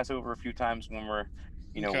pass over a few times when we're,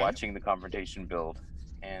 watching the confrontation build,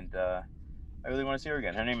 and I really want to see her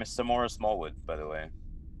again. Her name is Samora Smallwood, by the way.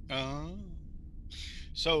 Oh.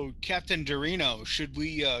 So Captain Dorino, should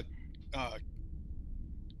we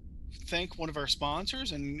thank one of our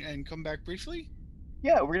sponsors and come back briefly?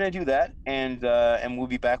 Yeah, we're gonna do that, and we'll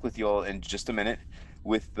be back with you all in just a minute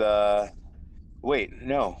with Wait,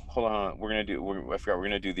 no, hold on. I forgot. We're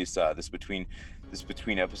gonna do this between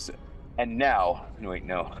episode. And now, wait,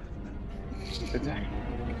 no.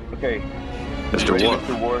 Okay.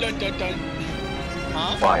 Mr. Worf. Dun, dun, dun.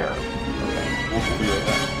 Huh? Fire. Okay. We'll be right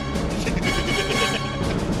back.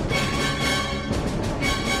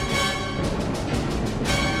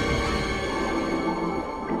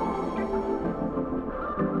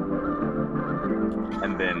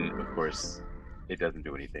 universe, it doesn't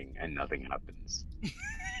do anything and nothing happens.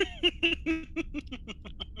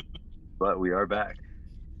 But we are back.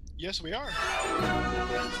 Yes, we are.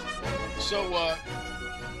 So,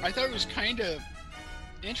 I thought it was kind of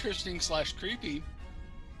interesting / creepy.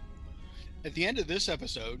 At the end of this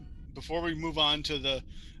episode, before we move on to the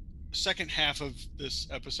second half of this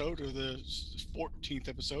episode, or the 14th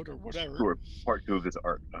episode, or whatever, Sure, part 2 of this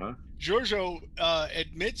arc. Giorgio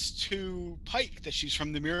admits to Pike that she's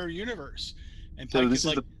from the Mirror Universe, and So Pike this is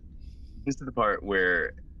is like, this is the part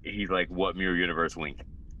where he's like, "What mirror universe wink?"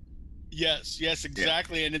 yes,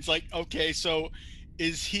 exactly. And it's like, okay, so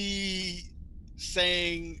is he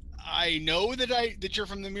saying, I know that you're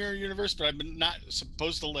from the Mirror Universe, but I'm not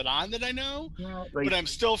supposed to let on that I know, but I'm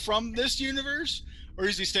still from this universe? Or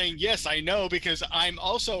is he saying, yes, I know because I'm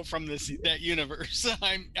also from that universe?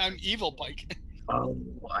 I'm evil Pike. Oh,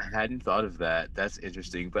 I hadn't thought of that. That's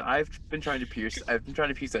interesting. But I've been trying to piece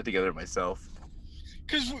that together myself.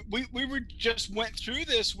 Because we just went through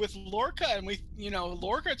this with Lorca, and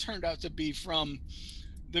Lorca turned out to be from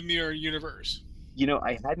the Mirror Universe.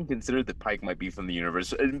 I hadn't considered that Pike might be from the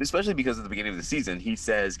universe, especially because at the beginning of the season, he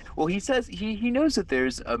says he knows that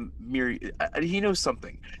there's a mirror. He knows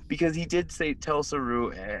something because he did tell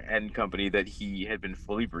Saru and company that he had been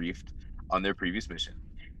fully briefed on their previous mission,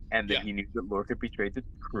 and that he knew that Lorca betrayed the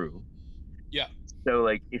crew. Yeah. So,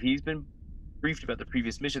 like, if he's been briefed about the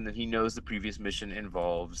previous mission, then he knows the previous mission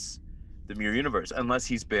involves the Mirror Universe, unless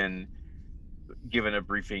he's been given a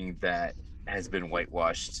briefing that has been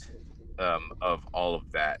whitewashed of all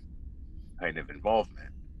of that kind of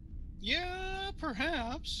involvement. Yeah,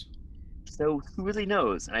 perhaps. So who really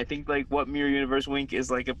knows? And I think like what Mirror Universe wink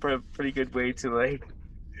is like a pretty good way to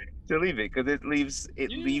leave it, because it leaves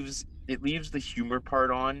the humor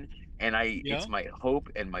part on, and it's my hope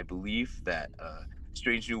and my belief that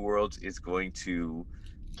Strange New Worlds is going to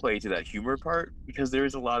play to that humor part, because there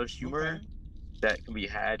is a lot of humor that can be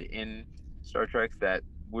had in Star Trek that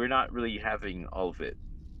we're not really having all of it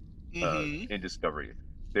in Discovery.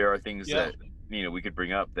 There are things that we could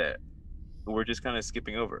bring up that we're just kind of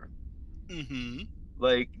skipping over.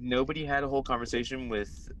 Like, nobody had a whole conversation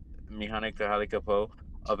with Mihane Kahalika-Po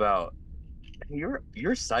about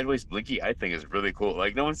your sideways blinky, I think, is really cool.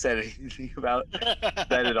 Like, no one said anything about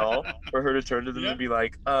that at all. For her to turn to them and be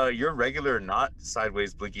like, your regular not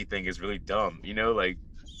sideways blinky thing is really dumb. Like,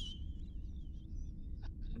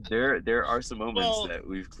 there are some moments that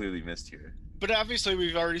we've clearly missed here. But obviously,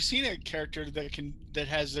 we've already seen a character that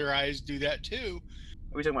has their eyes do that too.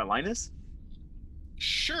 Are we talking about Linus?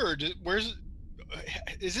 Sure.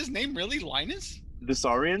 Is his name really Linus? The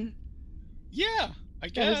Saurian? Yeah, I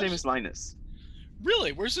guess. Yeah, his name is Linus.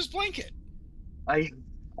 Really? Where's his blanket? I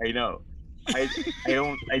know. I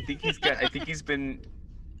think he's been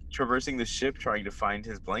traversing the ship trying to find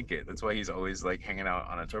his blanket. That's why he's always like hanging out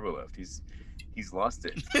on a turbo lift. He's lost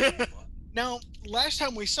it. Now, last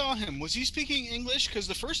time we saw him, was he speaking English? Because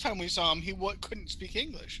the first time we saw him, he couldn't speak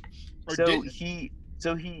English. He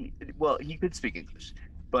could speak English,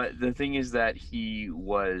 but the thing is that he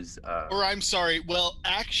was. Or I'm sorry. Well,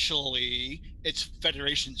 actually, it's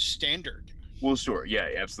Federation standard. Well, sure, yeah,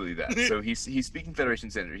 absolutely that. So he's speaking Federation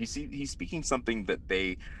standard. He's speaking something that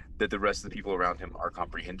the rest of the people around him are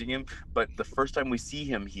comprehending him. But the first time we see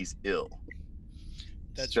him, he's ill.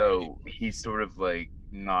 That's so right. He's sort of like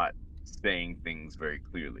not saying things very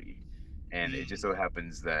clearly, and it just so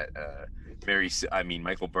happens that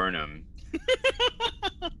Michael Burnham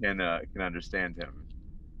can understand him.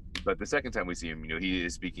 But the second time we see him, he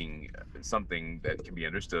is speaking something that can be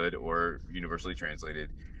understood or universally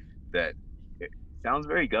translated that it sounds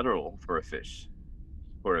very guttural for a fish,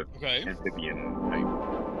 for an amphibian type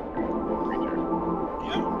creature.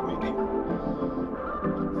 Yeah, maybe.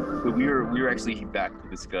 So we're actually back to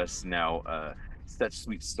discuss now Such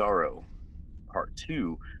Sweet Sorrow, Part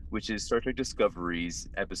 2, which is Star Trek Discovery's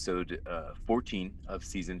episode 14 of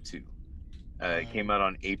Season 2. It came out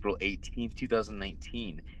on April 18th,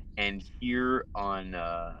 2019. And here on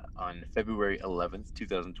February 11th,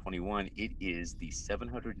 2021, it is the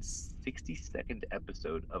 762nd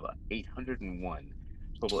episode of 801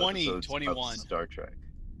 total episodes of Star Trek.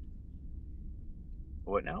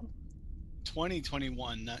 What now?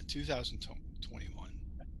 2021, not 2021.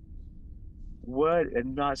 What?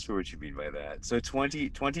 I'm not sure what you mean by that. So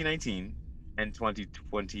 2019 and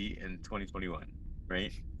 2020 and 2021,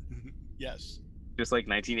 right? Yes. Just like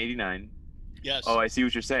 1989. Yes. Oh, I see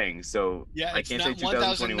what you're saying. So yeah, I can't not say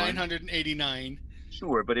 1989.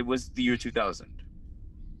 Sure, but it was the year 2000,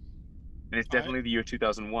 and it's definitely the year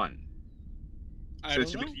 2001. So it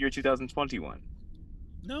should be the year 2021.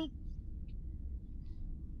 No.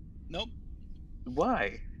 Nope.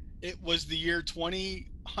 Why? It was the year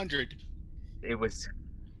 2000 It was.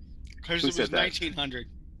 because Who it was said that? 1900.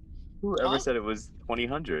 Whoever Huh? said it was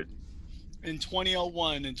 2000? In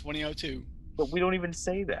 2001 and 2002. But we don't even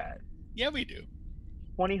say that. Yeah, we do.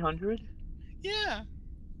 2000? Yeah.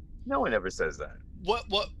 No one ever says that. What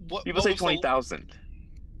People say was the 20,000.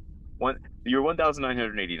 You're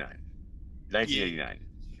 1,989. yeah. 1989.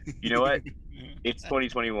 You know what? It's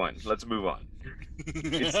 2021. Let's move on.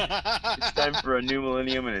 It's time for a new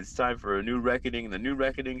millennium, and it's time for a new reckoning. And the new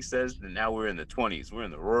reckoning says that now we're in the 20s. We're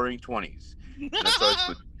in the roaring 20s. And it starts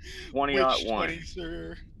with 20 Which 1. 20,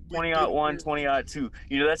 sir? 20 1, 20 2.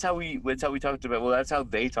 You know, that's how we talked about. Well, that's how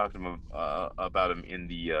they talked about him in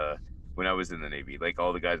the when I was in the Navy. Like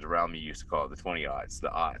all the guys around me used to call it the 20 odds,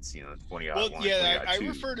 the odds. You know, 20 Well, 1, 20 yeah, I 2.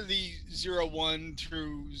 refer to the 01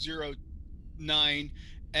 through 09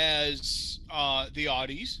 as the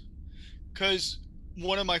oddies because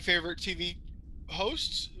one of my favorite TV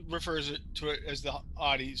hosts refers to it as the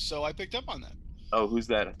oddies, so I picked up on that. Oh, who's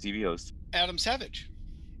that TV host? Adam Savage.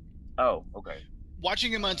 Oh, okay.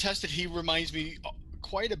 Watching him untested, he reminds me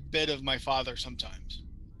quite a bit of my father sometimes.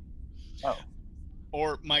 Oh.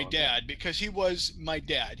 Or my Okay. dad, because he was my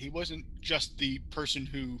dad. He wasn't just the person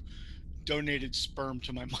who donated sperm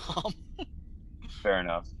to my mom. Fair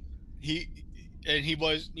enough. he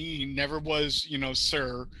he never was,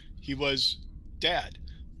 sir. He was dad,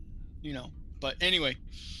 But anyway,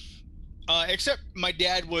 except my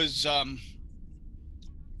dad was a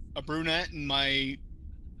brunette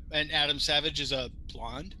and Adam Savage is a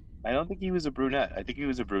blonde. I don't think he was a brunette. I think he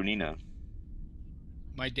was a brunina.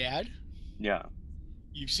 My dad? Yeah.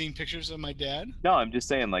 You've seen pictures of my dad? No, I'm just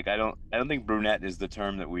saying. Like, I don't think brunette is the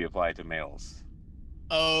term that we apply to males.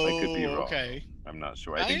 Oh, I could be wrong. okay. I'm not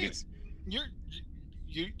sure. I think it's. You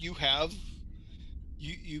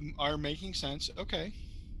are making sense. Okay.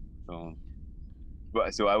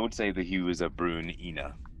 So I would say that he was a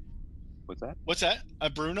brunina. What's that? What's that? A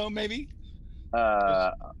Bruno, maybe?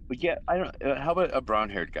 But yeah, I don't. How about a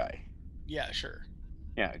brown-haired guy? Yeah, sure.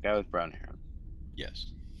 Yeah, a guy with brown hair. Yes.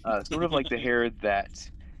 Sort of like the hair that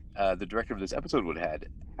the director of this episode would have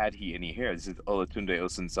had he any hair. This is Olatunde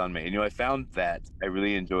Osunsanme. And I found that I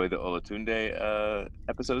really enjoy the Olatunde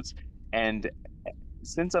episodes. And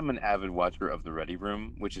since I'm an avid watcher of The Ready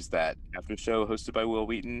Room, which is that after show hosted by Will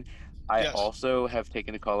Wheaton, I also have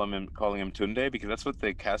taken to calling him Tunde because that's what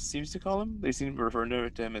the cast seems to call him. They seem to refer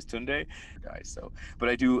to him as Tunde. Guys, so but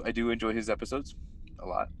I do enjoy his episodes a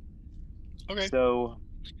lot. Okay. So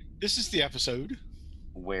this is the episode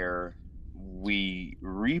where we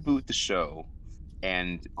reboot the show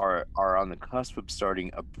and are on the cusp of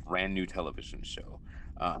starting a brand new television show.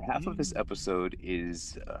 Half of this episode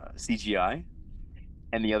is CGI,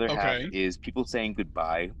 and the other half is people saying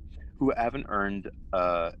goodbye who haven't earned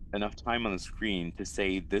enough time on the screen to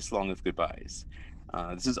say this long of goodbyes.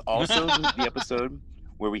 This is also the episode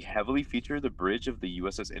where we heavily feature the bridge of the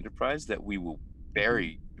USS Enterprise that we will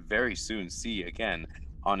very, very soon see again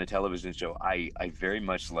on a television show. I very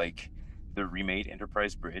much like the remade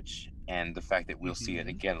Enterprise bridge and the fact that we'll see it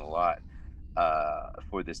again a lot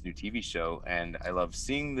for this new TV show. And I love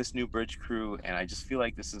seeing this new bridge crew, and I just feel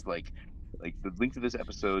like this is like the link to this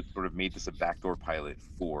episode sort of made this a backdoor pilot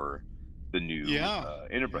for the new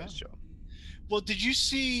Enterprise show. Well, did you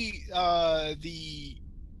see the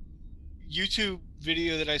YouTube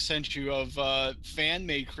video that I sent you of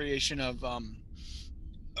fan-made creation of a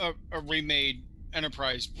remade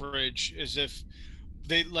Enterprise bridge, as if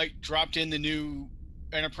they dropped in the new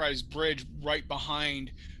Enterprise bridge right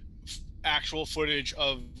behind actual footage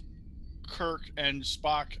of Kirk and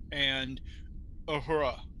Spock and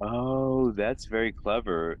Uhura. Oh, that's very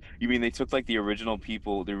clever. You mean they took the original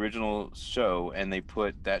show, and they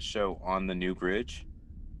put that show on the new bridge?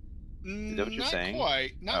 Is that what you're saying?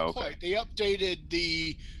 Not quite. They updated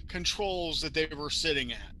the controls that they were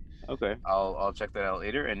sitting at. Okay, I'll check that out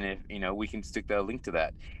later, and if we can stick that link to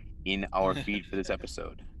that in our feed for this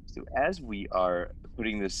episode. So as we are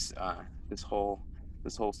putting this whole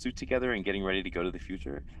suit together and getting ready to go to the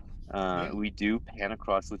future, we do pan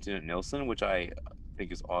across Lieutenant Nilsson, which I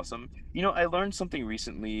think is awesome. I learned something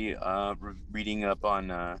recently reading up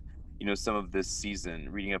on some of this season,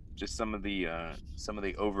 reading up just some of the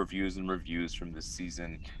overviews and reviews from this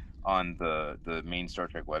season on the main Star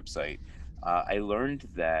Trek website. I learned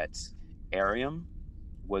that Airiam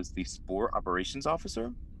was the Spore Operations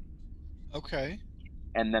Officer. Okay.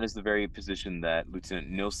 And that is the very position that Lieutenant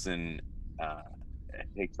Nilsson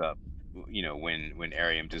takes up, when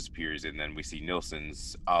Airiam disappears, and then we see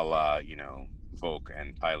Nilsson's a la, Volk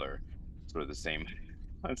and Tyler, sort of the same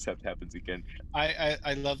concept happens again.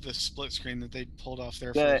 I love the split screen that they pulled off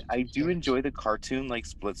there. I do enjoy the cartoon like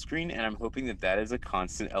split screen, and I'm hoping that that is a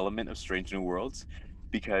constant element of Strange New Worlds,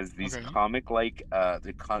 because these Okay. these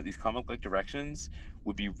comic like directions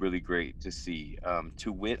would be really great to see.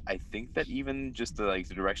 To wit, I think that even just the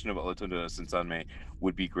direction of Olotondo Sansanme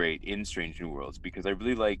would be great in Strange New Worlds, because I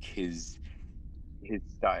really like his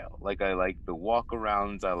style. Like, I like the walk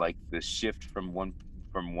arounds, I like the shift from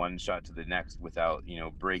one shot to the next without,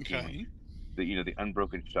 breaking. Okay. The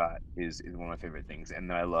unbroken shot is one of my favorite things, and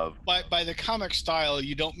then I love. By the comic style,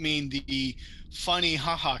 you don't mean the funny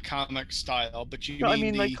haha comic style, but you No, I mean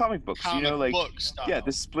mean like the comic books. comic Like, book yeah,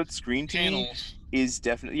 the style split screen to me panels. is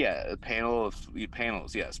definitely, yeah, a panel of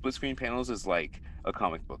panels. Yeah, split screen panels is like a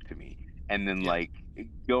comic book to me. And then, Yeah. like,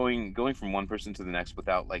 going from one person to the next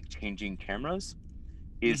without like changing cameras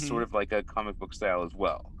is Mm-hmm. sort of like a comic book style as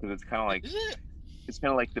well, because it's kind of like Is it it's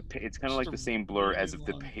kind of just like a the same blur really as if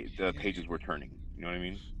long the page? pages were turning. You know what I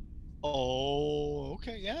mean? Oh,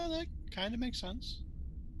 okay. Yeah, that kind of makes sense.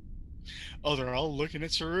 Oh, they're all looking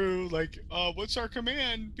at Saru like, what's our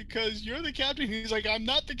command? Because you're the captain. He's like, I'm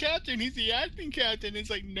not the captain. He's the acting captain.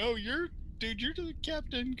 It's like, no, you're the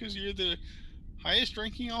captain because you're the highest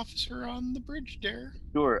ranking officer on the bridge there.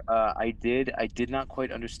 Sure. I did not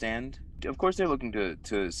quite understand. Of course, they're looking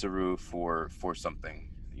to Saru for something,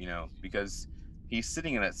 because he's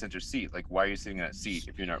sitting in that center seat. Like, why are you sitting in that seat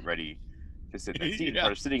if you're not ready to sit in that seat? And Yeah.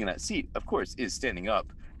 part of sitting in that seat, of course, is standing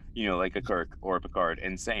up, like a Kirk or a Picard,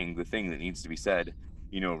 and saying the thing that needs to be said,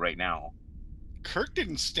 right now. Kirk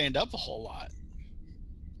didn't stand up a whole lot.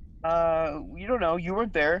 You don't know. You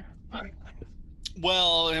weren't there.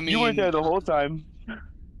 Well, I You weren't mean, there the whole time.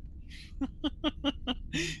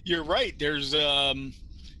 you're right. There's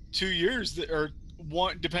 2 years that, or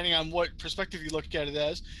one, depending on what perspective you look at it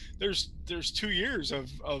as. There's 2 years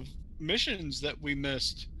of missions that we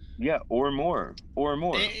missed. Yeah, or more.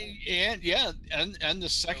 And yeah, and the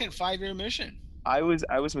second 5-year mission. I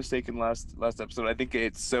was mistaken last episode. I think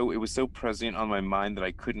it was so present on my mind that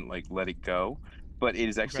I couldn't like let it go. But it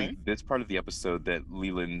is actually Okay. this part of the episode that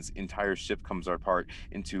Leland's entire ship comes apart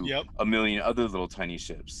into Yep. a million other little tiny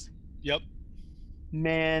ships. Yep.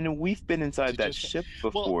 Man, we've been inside that ship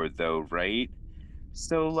before, though, right?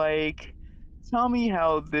 So, like, tell me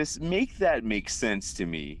how make sense to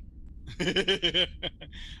me.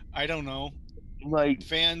 I don't know. Like,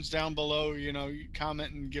 Fans down below, you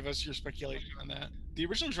comment and give us your speculation on that. The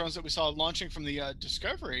original drones that we saw launching from the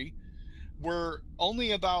Discovery were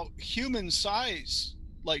only about human size,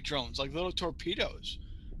 like drones, like little torpedoes.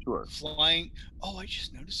 Sure. Flying. Oh, I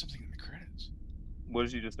just noticed something in the credits. What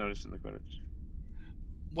did you just notice in the credits?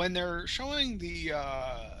 When they're showing the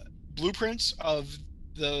blueprints of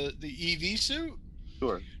the EV suit,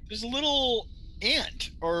 Sure. there's a little ant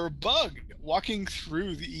or bug walking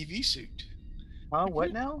through the EV suit. Huh?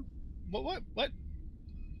 What now? What? Is it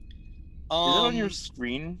on your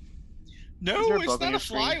screen? No, it's not a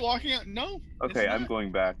fly walking out. No. Okay, I'm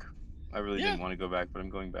going back. I really didn't want to go back, but I'm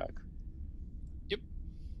going back. Yep.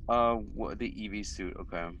 What the EV suit?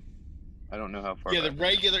 Okay. I don't know how far. Yeah, the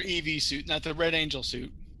regular EV suit, not the Red Angel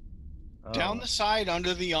suit. Oh. Down the side,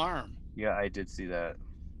 under the arm. Yeah, I did see that.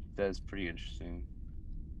 That's pretty interesting.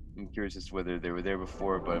 I'm curious as to whether they were there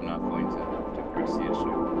before, but I'm not going to press the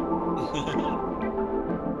issue.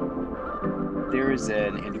 There is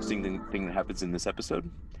an interesting thing that happens in this episode,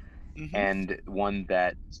 and one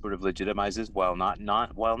that sort of legitimizes, while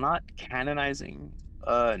not canonizing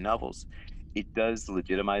novels, it does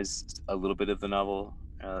legitimize a little bit of the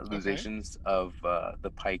novelizations of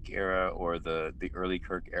the Pike era or the early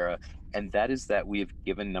Kirk era, and that is that we have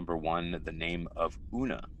given number one the name of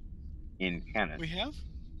Una in canon. We have?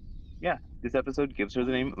 Yeah, this episode gives her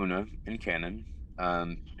the name Una in canon.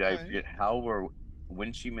 I forget how or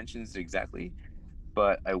when she mentions it exactly,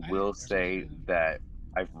 but I will say that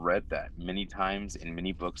I've read that many times in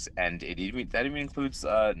many books, and that even includes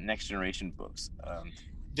Next Generation books.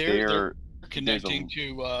 They're connecting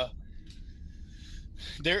to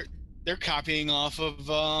they're copying off of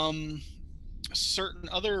certain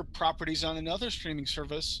other properties on another streaming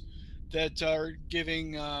service that are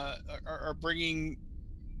giving are bringing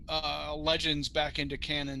legends back into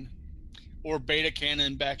canon, or beta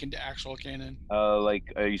canon back into actual canon.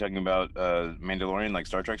 Like, are you talking about Mandalorian, like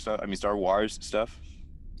Star Trek stuff? I mean, Star Wars stuff?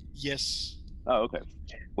 Yes. Oh, okay.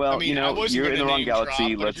 Well, I mean, you're in the wrong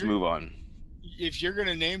galaxy. Let's move on. If you're going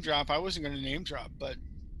to name drop, I wasn't going to name drop, but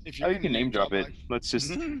if you can name drop it. Let's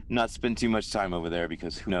just not spend too much time over there,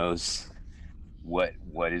 because who knows what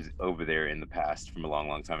is over there in the past from a long,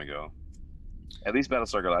 long time ago. At least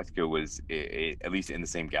Battlestar Galactica was at least in the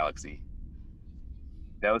same galaxy.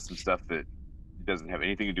 That was some stuff that doesn't have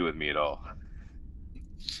anything to do with me at all.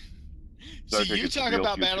 Star See, Trek you is the talk real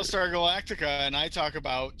about future. Battlestar Galactica, and I talk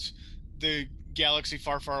about the galaxy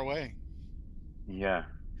far, far away. Yeah,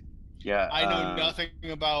 yeah. I know nothing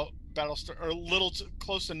about Battlestar, or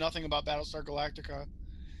close to nothing about Battlestar Galactica.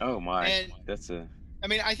 Oh my, And that's a. I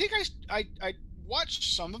mean, I think I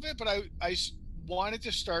watched some of it, but wanted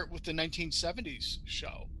to start with the 1970s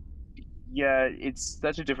show. Yeah, it's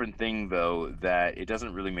such a different thing though that it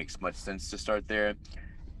doesn't really make much sense to start there.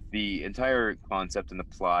 The entire concept and the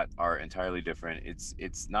plot are entirely different.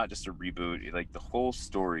 It's not just a reboot. Like the whole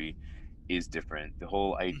story is different. The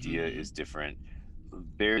whole idea Hmm. is different.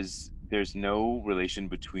 There's no relation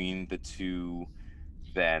between the two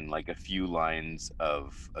than like a few lines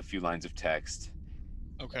of text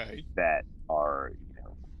Okay. that are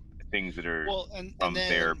things that are Well, and from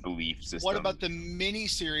their then belief what system. about the mini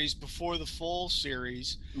series before the full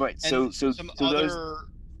series, Right. and So some so those other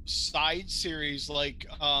side series like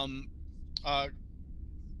uh,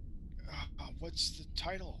 what's the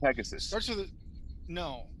title? Pegasus. Starts with a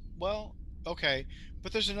no. Well, okay,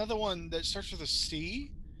 but there's another one that starts with a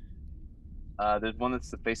C. There's one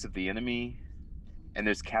that's the face of the enemy, and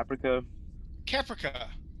there's Caprica. Caprica.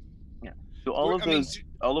 Yeah. So all of I mean,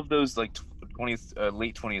 those like 20th,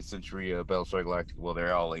 late 20th century Battlestar Galactica. Well,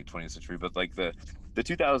 they're all late 20th century, but like the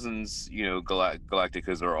 2000s,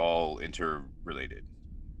 Galacticas are all interrelated,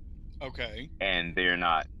 okay. and they are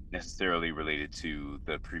not necessarily related to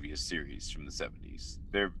the previous series from the 70s.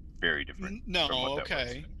 They're very different No, from what that was.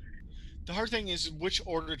 okay. The hard thing is which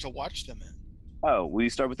order to watch them in. Oh, well, you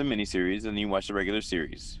start with the miniseries, and then you watch the regular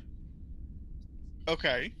series,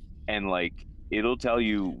 Okay. and like it'll tell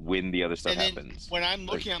you when the other stuff And then happens. when I'm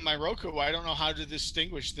Like, looking at my Roku, I don't know how to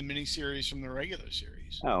distinguish the miniseries from the regular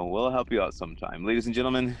series. oh, well, I'll help you out sometime, ladies and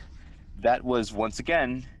gentlemen. That was once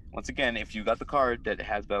again, if you got the card that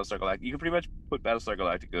has Battlestar Galactica, you can pretty much put Battlestar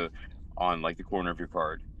Galactica on like the corner of your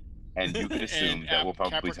card, and you could assume And that we'll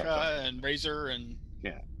probably touch on it. Caprica and Razor and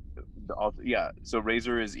Yeah. Yeah. So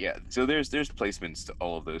Razor is So there's placements to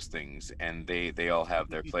all of those things, and they all have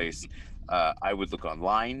their place. I would look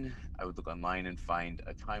online. And find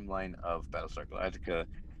a timeline of Battlestar Galactica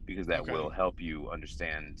because that will okay. help you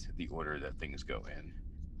understand the order that things go in.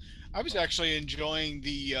 I was actually enjoying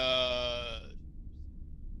the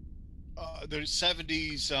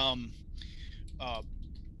 70s uh,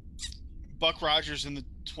 Buck Rogers in the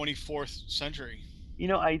 24th century.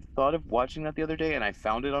 I thought of watching that the other day, and I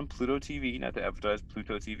found it on Pluto TV. Not to advertise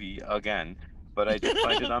Pluto TV again, but I did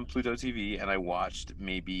find it on Pluto TV, and I watched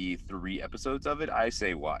maybe 3 episodes of it. I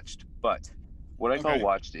say watched, but what I call Okay.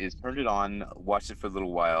 watched is turned it on, watched it for a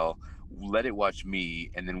little while, let it watch me,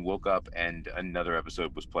 and then woke up and another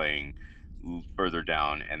episode was playing further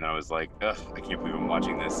down, and I was like, ugh, I can't believe I'm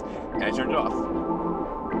watching this, and I turned it off.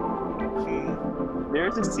 Hmm.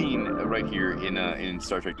 There's a scene right here in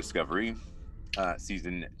Star Trek Discovery,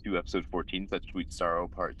 season 2, episode 14, Such Sweet Sorrow,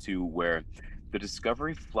 part 2, where the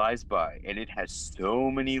Discovery flies by and it has so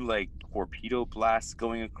many like torpedo blasts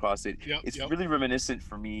going across it. Yep. It's Yep. really reminiscent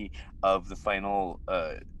for me of the final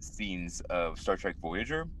scenes of Star Trek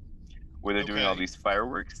Voyager, where they're doing all Okay. these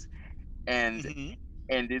fireworks, and Hmm.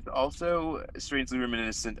 and it's also strangely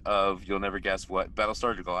reminiscent of, you'll never guess what,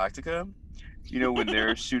 Battlestar Galactica. When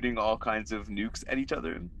they're shooting all kinds of nukes at each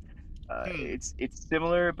other. Hmm. It's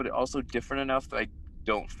similar, but also different enough that I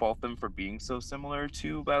don't fault them for being so similar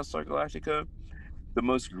to Battlestar Galactica. The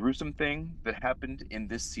most gruesome thing that happened in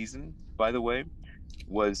this season, by the way,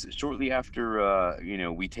 was shortly after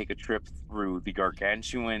we take a trip through the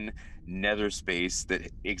gargantuan nether space that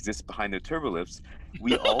exists behind the turbolifts.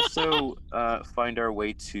 We also find our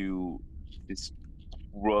way to this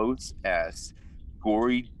gross ass,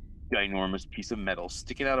 gory, ginormous piece of metal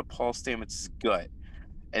sticking out of Paul Stamets' gut,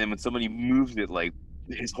 and then when somebody moves it, like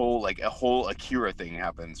a whole Akira thing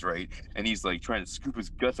happens, right? And he's like trying to scoop his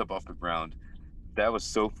guts up off the ground. That was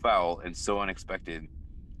so foul and so unexpected,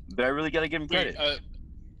 but I really gotta give him Wait, credit.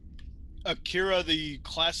 Akira the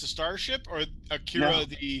class of starship, or No, Akira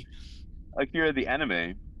Akira the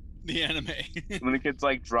anime, the anime? when the kid's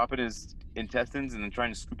like dropping his intestines and then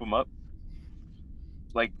trying to scoop them up,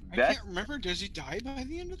 like I that. can't remember. Does he die by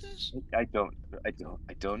the end of this? I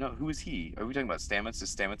don't know. Who is he? Are we talking about Stamets?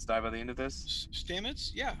 Does Stamets die by the end of this?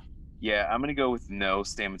 Stamets? Yeah. Yeah, I'm gonna go with no.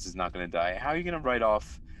 Stamets is not gonna die. How are you gonna write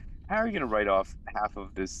off? How are you gonna write off half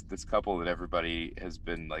of this couple that everybody has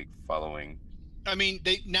been like following? I mean,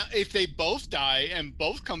 they now if they both die and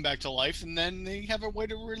both come back to life, and then they have a way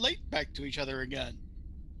to relate back to each other again.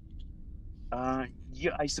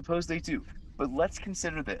 Yeah, I suppose they do. But let's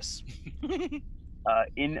consider this.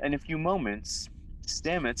 In a few moments,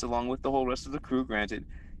 Stamets, along with the whole rest of the crew, granted,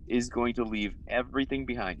 is going to leave everything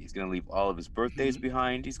behind. He's going to leave all of his birthdays Mhm.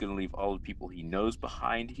 behind. He's going to leave all the people he knows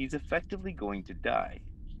behind. He's effectively going to die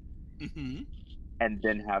Mhm. and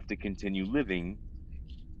then have to continue living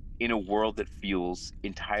in a world that feels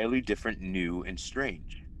entirely different, new, and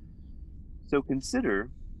strange. So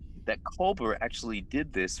consider that Culber actually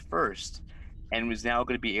did this first and was now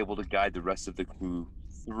going to be able to guide the rest of the crew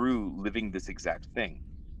through living this exact thing,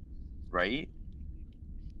 right?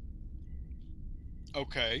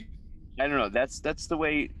 Okay. I don't know. That's the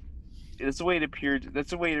way. That's the way it appeared.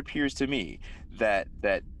 That's the way it appears to me. That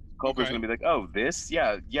Culber's Okay. gonna be like, oh, this,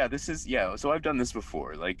 yeah, this is, yeah. So I've done this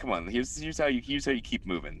before. Like, come on, here's how you keep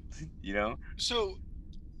moving. You know? So,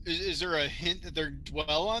 is there a hint that they're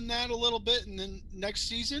dwell on that a little bit in the next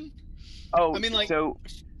season? I Oh, mean, like, so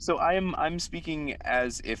I'm speaking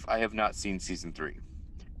as if I have not seen season 3,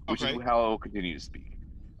 which is okay, how I will continue to speak.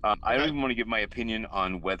 I don't okay, even want to give my opinion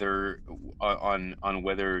on whether on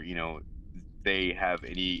whether they have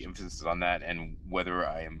any emphasis on that and whether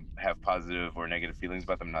have positive or negative feelings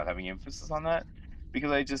about them not having emphasis on that,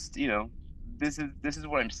 because I just this is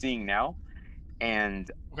what I'm seeing now, and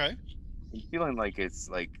okay. I'm feeling like it's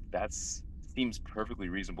like that's seems perfectly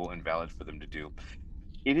reasonable and valid for them to do.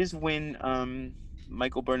 It is when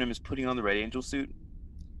Michael Burnham is putting on the Red Angel suit,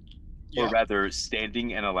 or Yep. rather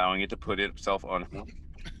standing and allowing it to put itself on him.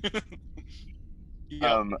 Yep.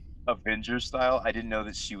 um Avengers style. I didn't know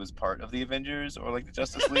that she was part of the Avengers or like the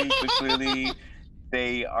Justice League, but clearly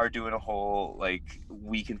they are doing a whole like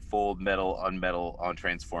we can fold metal on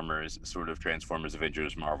Transformers, sort of Transformers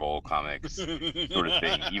Avengers Marvel comics sort of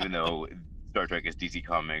thing, even though Star Trek is DC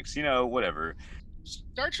Comics, whatever.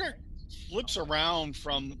 Star Trek flips around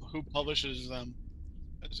from who publishes them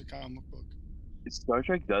as a comic book. Star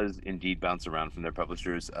Trek does indeed bounce around from their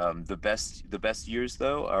publishers. The best years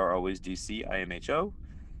though are always DC IMHO.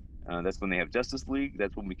 That's when they have Justice League.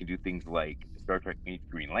 That's when we can do things like Star Trek meets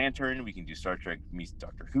Green Lantern. We can do Star Trek meets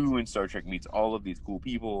Doctor Who, and Star Trek meets all of these cool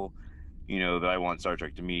people, that I want Star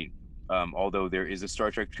Trek to meet. Although there is a Star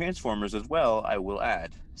Trek Transformers as well, I will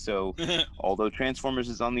add. So, although Transformers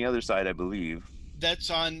is on the other side, I believe. That's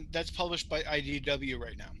published by IDW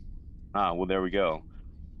right now, Well, there we go.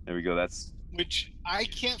 There we go. That's which I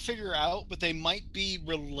can't figure out, but they might be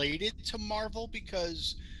related to Marvel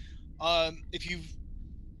because if you've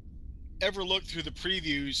ever looked through the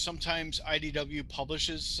previews, sometimes IDW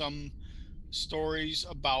publishes some stories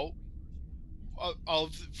about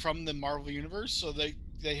of from the Marvel universe, so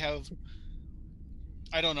they have,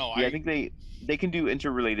 I don't know, yeah. I I think they can do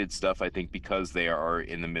interrelated stuff. I think because they are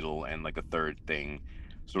in the middle and like a third thing,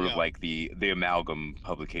 sort of yeah. like the amalgam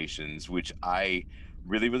publications, which I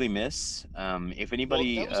really miss. If Well,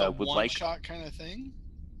 anybody that was a would one like, shot kind of thing.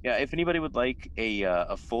 yeah, if anybody would like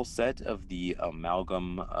a full set of the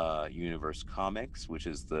amalgam universe comics, which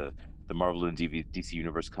is the Marvel and DC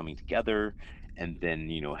universe coming together, and then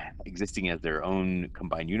existing as their own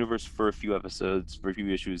combined universe for a few episodes, for a few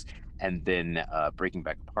issues, and then breaking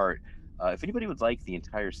back apart. If anybody would like the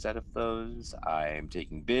entire set of those, I'm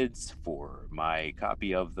taking bids for my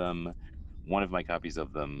copy of them. One of my copies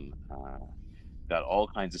of them got all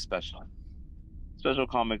kinds of special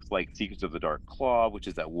comics like Secrets of the Dark Claw, which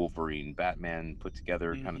is that Wolverine Batman put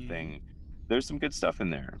together kind of Hmm. thing. There's some good stuff in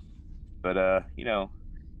there. But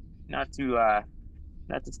not to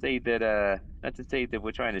not to say that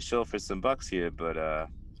we're trying to show for some bucks here, but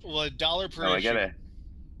Well, $1 per oh, issue.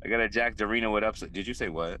 I gotta Jack Dorino what up. Did you say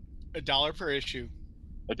what? $1 per issue.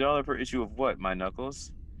 $1 per issue of what, my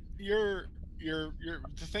knuckles? Your your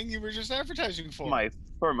the thing you were just advertising for. My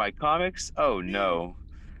for my comics? Oh no.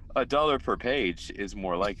 $1 per page is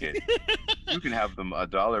more like it. You can have them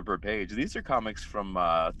 $1 per page. These are comics from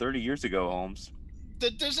 30 years ago, Holmes.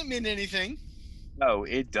 That doesn't mean anything. Oh,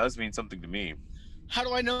 it does mean something to me. How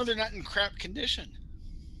do I know they're not in crap condition?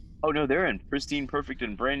 Oh no, they're in pristine, perfect,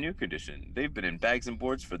 and brand new condition. They've been in bags and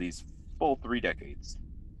boards for these full 3 decades.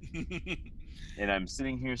 And I'm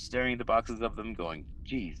sitting here staring at the boxes of them going,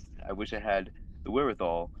 geez, I wish I had the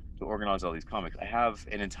wherewithal to organize all these comics. I have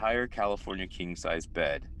an entire California king size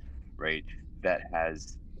bed, right, that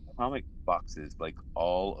has comic boxes like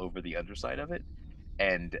all over the underside of it.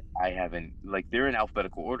 And I haven't, like, they're in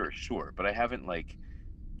alphabetical order, sure, but I haven't like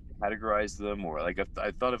categorized them, or like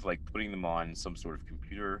I thought of like putting them on some sort of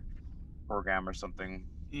computer program or something,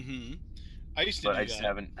 Hmm. I used to but do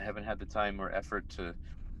that. I haven't had the time or effort to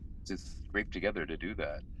scrape together to do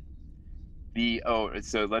that.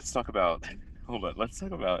 So let's talk about hold on, let's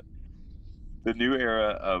talk about the new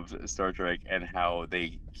era of Star Trek and how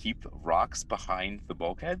they keep rocks behind the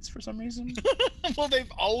bulkheads for some reason. Well,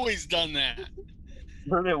 they've always done that.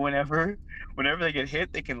 so that whenever they get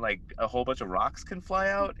hit, they can like a whole bunch of rocks can fly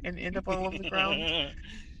out and end up all over the ground.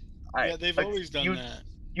 I Yeah, they've like always done you that.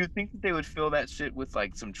 you'd think that they would fill that shit with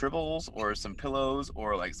like some tribbles or some pillows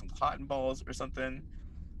or like some cotton balls or something.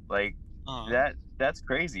 Like Uh, that's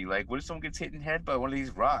crazy. Like what if someone gets hit in the head by one of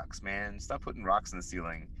these rocks, man? Stop putting rocks in the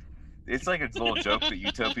ceiling. It's like a little joke that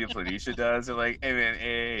Utopia Planitia does. They're like, hey man,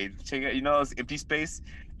 hey, check out, all this empty space?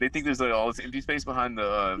 They think there's like all this empty space behind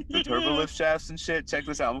the turbo lift shafts and shit. Check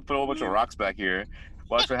this out. I'm gonna put a whole bunch of rocks back here.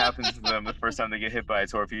 Watch what happens to them the first time they get hit by a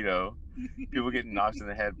torpedo. People getting knocked in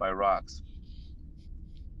the head by rocks.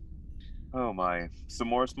 Oh my. Some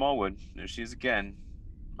more Smallwood. There she is again.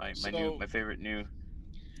 so My favorite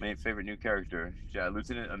new character. Yeah,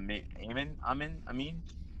 Lieutenant Amin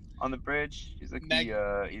on the bridge. He's like Meg.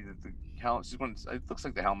 either the helm. She's one. It looks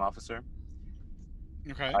like the helm officer.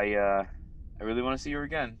 Okay. I really want to see her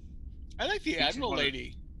again. I like the I think she's Admiral one of,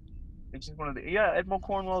 lady. I think she's one of the Admiral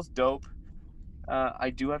Cornwell's dope. I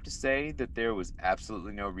do have to say that there was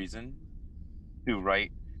absolutely no reason to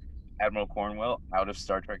write Admiral Cornwell out of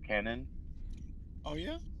Star Trek canon. Oh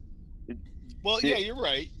yeah. It, Well, yeah, it, you're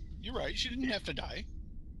right. You're right. She didn't have to die.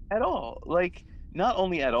 at all. Like not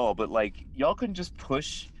only at all, but like y'all couldn't just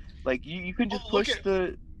push. Like you couldn't Oh, just look push at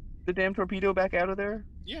the damn torpedo back out of there.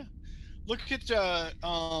 yeah. Look at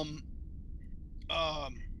um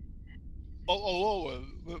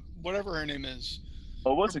whatever her name is.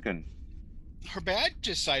 Oh, what's it can? Her badge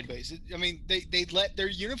is sideways. I mean, they let their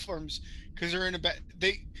uniforms because they're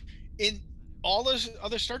in all those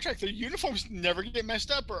other Star Trek, their uniforms never get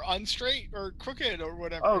messed up or unstraight or crooked or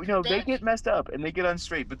whatever. Oh And her no, they badge, get messed up and they get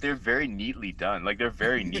unstraight, but they're very neatly done. Like they're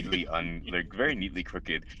very neatly like very neatly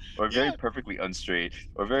crooked, or very yeah, perfectly unstraight,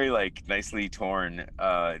 or very like nicely torn.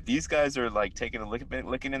 These guys are like taking a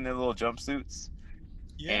licking in their little jumpsuits,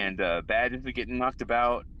 yeah, and badges are getting knocked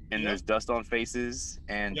about, and yep, there's dust on faces,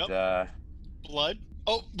 and yep. Blood.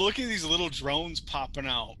 Oh, look at these little drones popping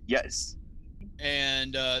out, yes.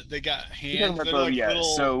 and they got You're talking hands about that are like yeah.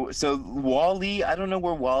 little. So Wally, I don't know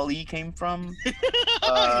where Wally came from. Yeah,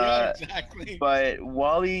 Uh, exactly. but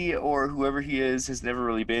Wally or whoever he is has never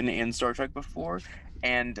really been in Star Trek before,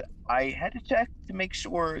 and I had to check to make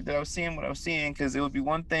sure that I was seeing what I was seeing because it would be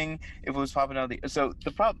one thing if it was popping out of the. So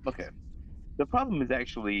the problem, okay, the problem is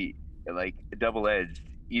actually like double edged.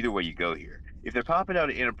 Either way you go here, if they're popping out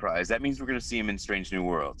of Enterprise, that means we're going to see them in Strange New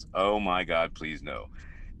Worlds. Oh my God, please no.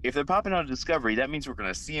 If they're popping out of Discovery, that means we're going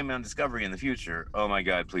to see them on Discovery in the future. Oh my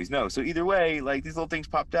God, please no. So either way, like these little things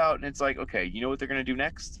popped out, and it's like, okay, you know what they're going to do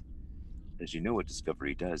next? Because you know what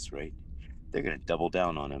Discovery does, right? They're going to double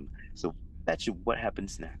down on him. So bet you what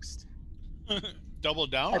happens next. Double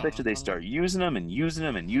down I on bet you they them. start using them and using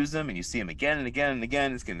them and using them, and you see them again and again and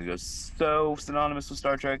again. It's going to go so synonymous with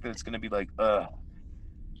Star Trek that it's going to be like, oh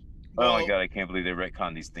my Well, God, I can't believe they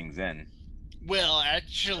retconned these things in. well,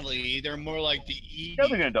 actually, they're more like the No, they're Eve.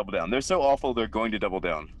 going to double down. They're so awful, they're going to double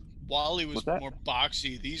down. Wally What's was that? more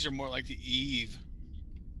boxy. These are more like the Eve.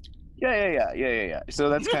 Yeah. So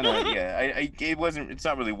that's kind of it wasn't. It's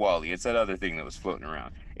not really Wally. It's that other thing that was floating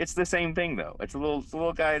around. It's the same thing though. It's a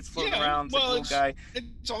little guy. It's floating Yeah, around. It's like a well, little guy.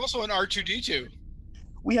 it's also an R2D2.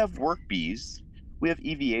 We have work bees. We have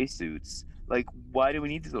EVA suits. Like, why do we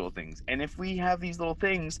need these little things? And if we have these little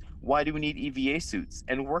things, why do we need EVA suits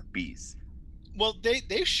and work bees? Well,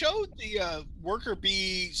 they showed the worker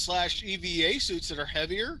bee / EVA suits that are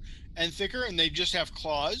heavier and thicker, and they just have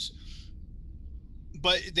claws,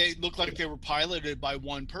 but they look like they were piloted by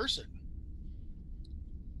one person.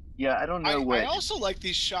 Yeah, I don't know I what. also like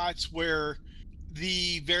these shots where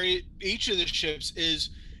each of the ships is,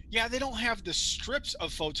 yeah, they don't have the strips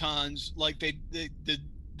of photons like the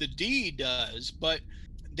D does, but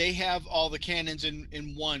they have all the cannons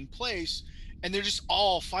in one place, and they're just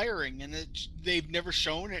all firing, and they've never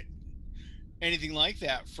shown it anything like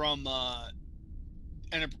that from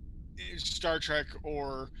Star Trek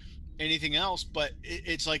or anything else. But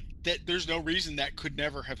it's like that. There's no reason that could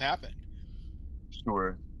never have happened.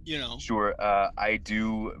 Sure. You know. Sure. I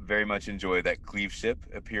do very much enjoy that Cleave ship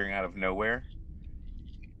appearing out of nowhere.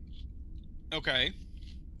 Okay.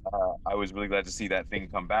 I was really glad to see that thing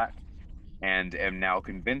come back, and am now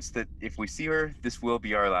convinced that if we see her, this will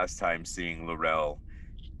be our last time seeing L'Rell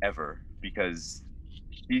ever, because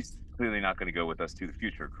she's clearly not going to go with us to the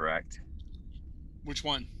future, correct? Which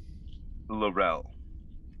one? L'Rell,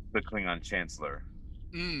 the Klingon Chancellor.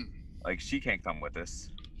 Mm. Like, she can't come with us.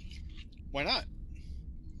 Why not?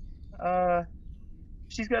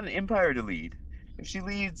 She's got an empire to lead. If she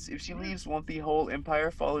leaves, won't the whole empire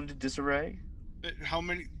fall into disarray? How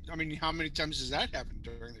many times does that happen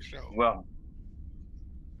during the show? Well,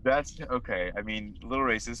 that's okay. I mean, a little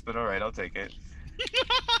racist, but all right, I'll take it.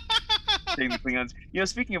 Saying the Klingons. You know,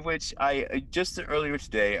 speaking of which, I just earlier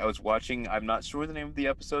today I was watching. I'm not sure the name of the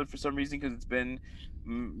episode for some reason because it's been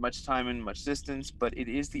much time and much distance, but it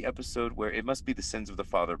is the episode where it must be the Sins of the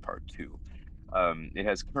Father Part 2. It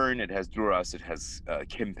has Kern, it has Duras, it has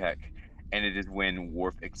Kimpek, and it is when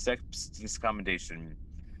Worf accepts this commendation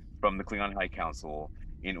from the Klingon High Council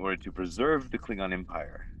in order to preserve the Klingon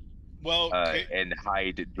Empire. Well, and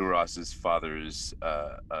hide Duras's father's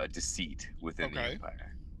deceit within the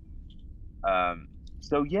Empire.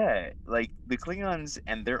 So yeah, like the Klingons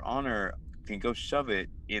and their honor can go shove it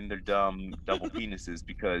in their dumb double penises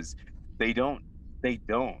because they don't like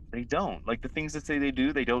the things that say they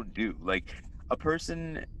do, they don't do. Like a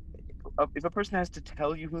person, if a person has to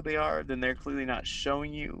tell you who they are, then they're clearly not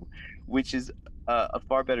showing you, which is a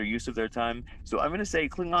far better use of their time. So I'm gonna say,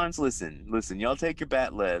 Klingons, listen, y'all take your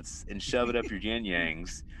batleths and shove it up your yin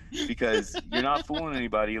yangs, because you're not fooling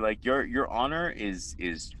anybody. Like your honor is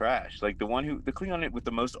trash. Like the Klingon with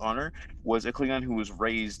the most honor was a Klingon who was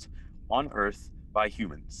raised on Earth by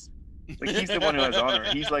humans. Like he's the one who has honor.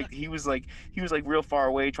 He was like real far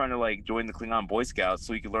away trying to like join the Klingon Boy Scouts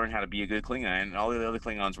so he could learn how to be a good Klingon. And all the other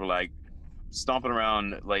Klingons were like stomping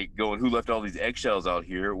around, like going, who left all these eggshells out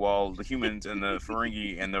here? While the humans and the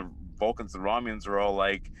Ferengi and the Vulcans, the Romulans are all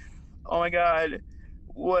like, oh my god,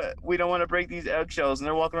 what? We don't want to break these eggshells, and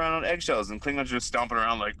they're walking around on eggshells, and Klingons are just stomping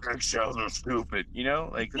around like eggshells are stupid, you know?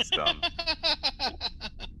 Like it's dumb.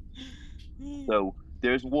 So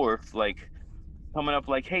there's Worf like coming up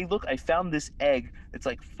like, hey, look, I found this egg that's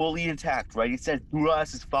like fully intact, right? It says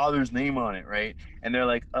Duras' father's name on it, right? And they're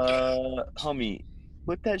like, homie,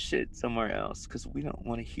 put that shit somewhere else because we don't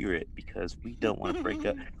want to hear it because we don't want to break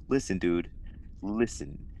up. Listen, dude,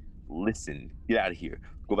 listen, get out of here.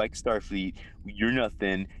 Go back to Starfleet. You're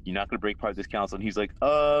nothing. You're not going to break part of this council. And he's like,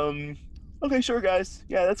 okay, sure, guys.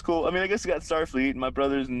 Yeah, that's cool. I mean, I guess I got Starfleet and my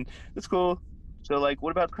brothers, and that's cool. So, like,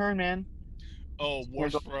 what about Kern, man? Oh,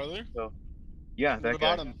 Worf's brother? So, yeah, that what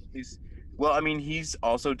guy. About him? He's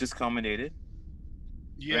also discombobulated.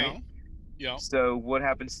 Yeah. Right? Yeah. So what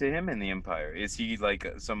happens to him in the Empire? Is he like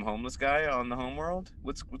some homeless guy on the homeworld?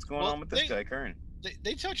 What's going on with this guy, Kern?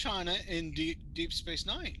 They touch on it in Deep Space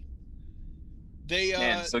Nine. They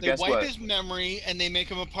they wipe his memory and they make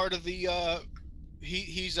him a part of the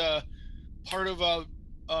he's a part of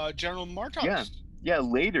General Martok. Yeah,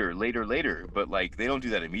 later, but like they don't do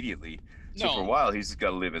that immediately. So for a while he's just got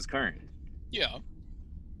to live as Kern. Yeah.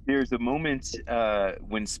 There's a moment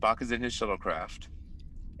when Spock is in his shuttlecraft.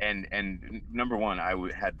 And number one, I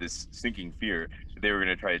had this sinking fear that they were going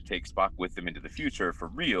to try to take Spock with them into the future for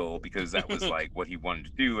real, because that was like what he wanted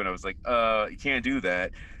to do. And I was like, you can't do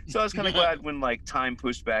that. So I was kind of glad when like time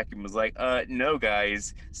pushed back and was like, no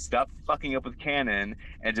guys, stop fucking up with canon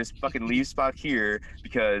and just fucking leave Spock here,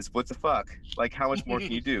 because what the fuck? Like, how much more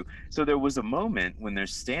can you do? So there was a moment when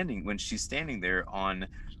she's standing there on,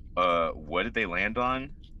 what did they land on?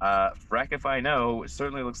 Frack if I know. It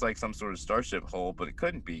certainly looks like some sort of starship hull, but it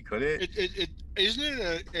couldn't be, could it? It isn't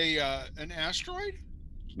it an asteroid?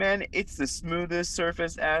 Man, it's the smoothest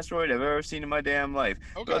surface asteroid I've ever seen in my damn life.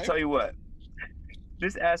 Okay. But I'll tell you what,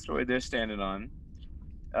 this asteroid they're standing on,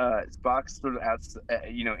 Spock's sort of out,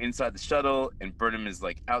 inside the shuttle, and Burnham is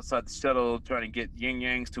like outside the shuttle trying to get yin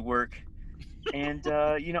yangs to work. And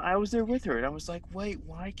I was there with her, and I was like, wait,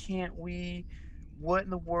 why can't we? What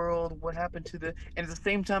in the world? What happened to the? And at the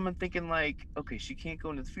same time, I'm thinking like, okay, she can't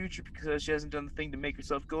go into the future because she hasn't done the thing to make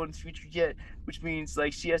herself go into the future yet, which means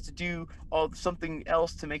like she has to do something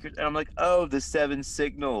else to make her. And I'm like, oh, the 7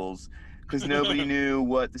 signals, because nobody knew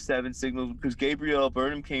what the 7 signals. Because Gabriel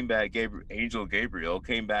Burnham came back, Angel Gabriel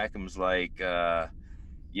came back and was like,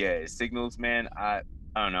 yeah, signals, man.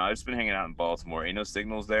 I don't know. I've just been hanging out in Baltimore. Ain't no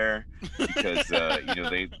signals there because they I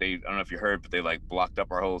don't know if you heard, but they like blocked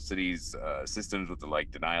up our whole city's systems with the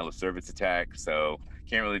like denial of service attack. So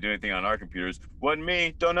can't really do anything on our computers. Wasn't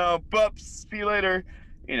me. Don't know. Bups. See you later.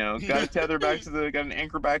 Got a tether got an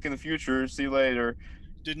anchor back in the future. See you later.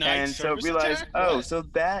 And so realized, so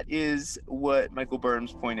that is what Michael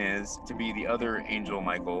Burnham's point is, to be the other Angel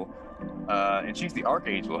Michael. And she's the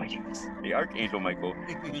Archangel, I guess. The Archangel Michael.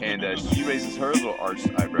 And she raises her little arched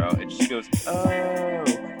eyebrow and she goes, oh,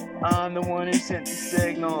 I'm the one who sent the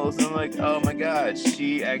signals. And I'm like, oh my god,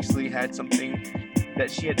 she actually had something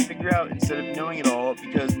that she had to figure out instead of knowing it all,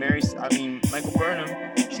 because Michael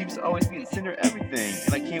Burnham seems to always be at the center of everything.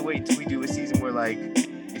 And I can't wait till we do a season where like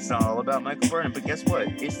it's not all about Michael Burnham, but guess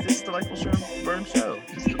what? This is the Michael Burnham show.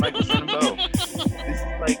 This is the Michael Burnham Bow. This is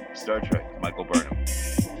like Star Trek, Michael Burnham.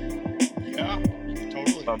 Yeah,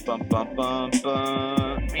 totally. Bum bum bum bum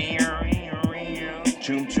bum.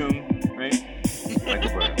 Choom choom, right? Michael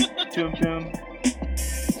Burnham. Choom choom.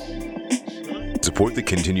 support the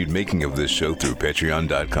continued making of this show through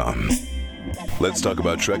patreon.com. Let's Talk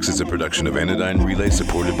About Treks is a production of Anodyne Relay,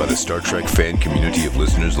 supported by the Star Trek fan community of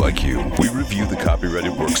listeners like you. We review the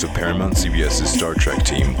copyrighted works of Paramount CBS's Star Trek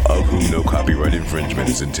team, of whom no copyright infringement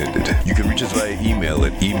is intended. You can reach us via email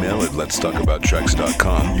at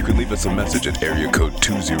letstalkabouttreks.com. You can leave us a message at area code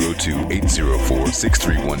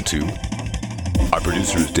 202-804-6312. Our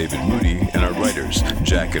producer is David Moody, and our writers,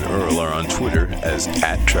 Jack and Earl, are on Twitter as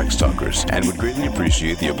 @TreksTalkers, and would greatly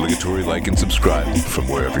appreciate the obligatory like and subscribe from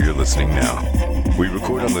wherever you're listening now. We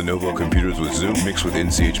record on Lenovo computers with Zoom, mix with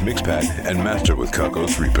NCH Mixpad, and master with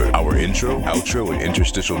Kakos Reaper. Our intro, outro, and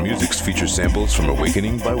interstitial musics feature samples from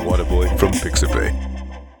Awakening by Waterboy from Pixabay.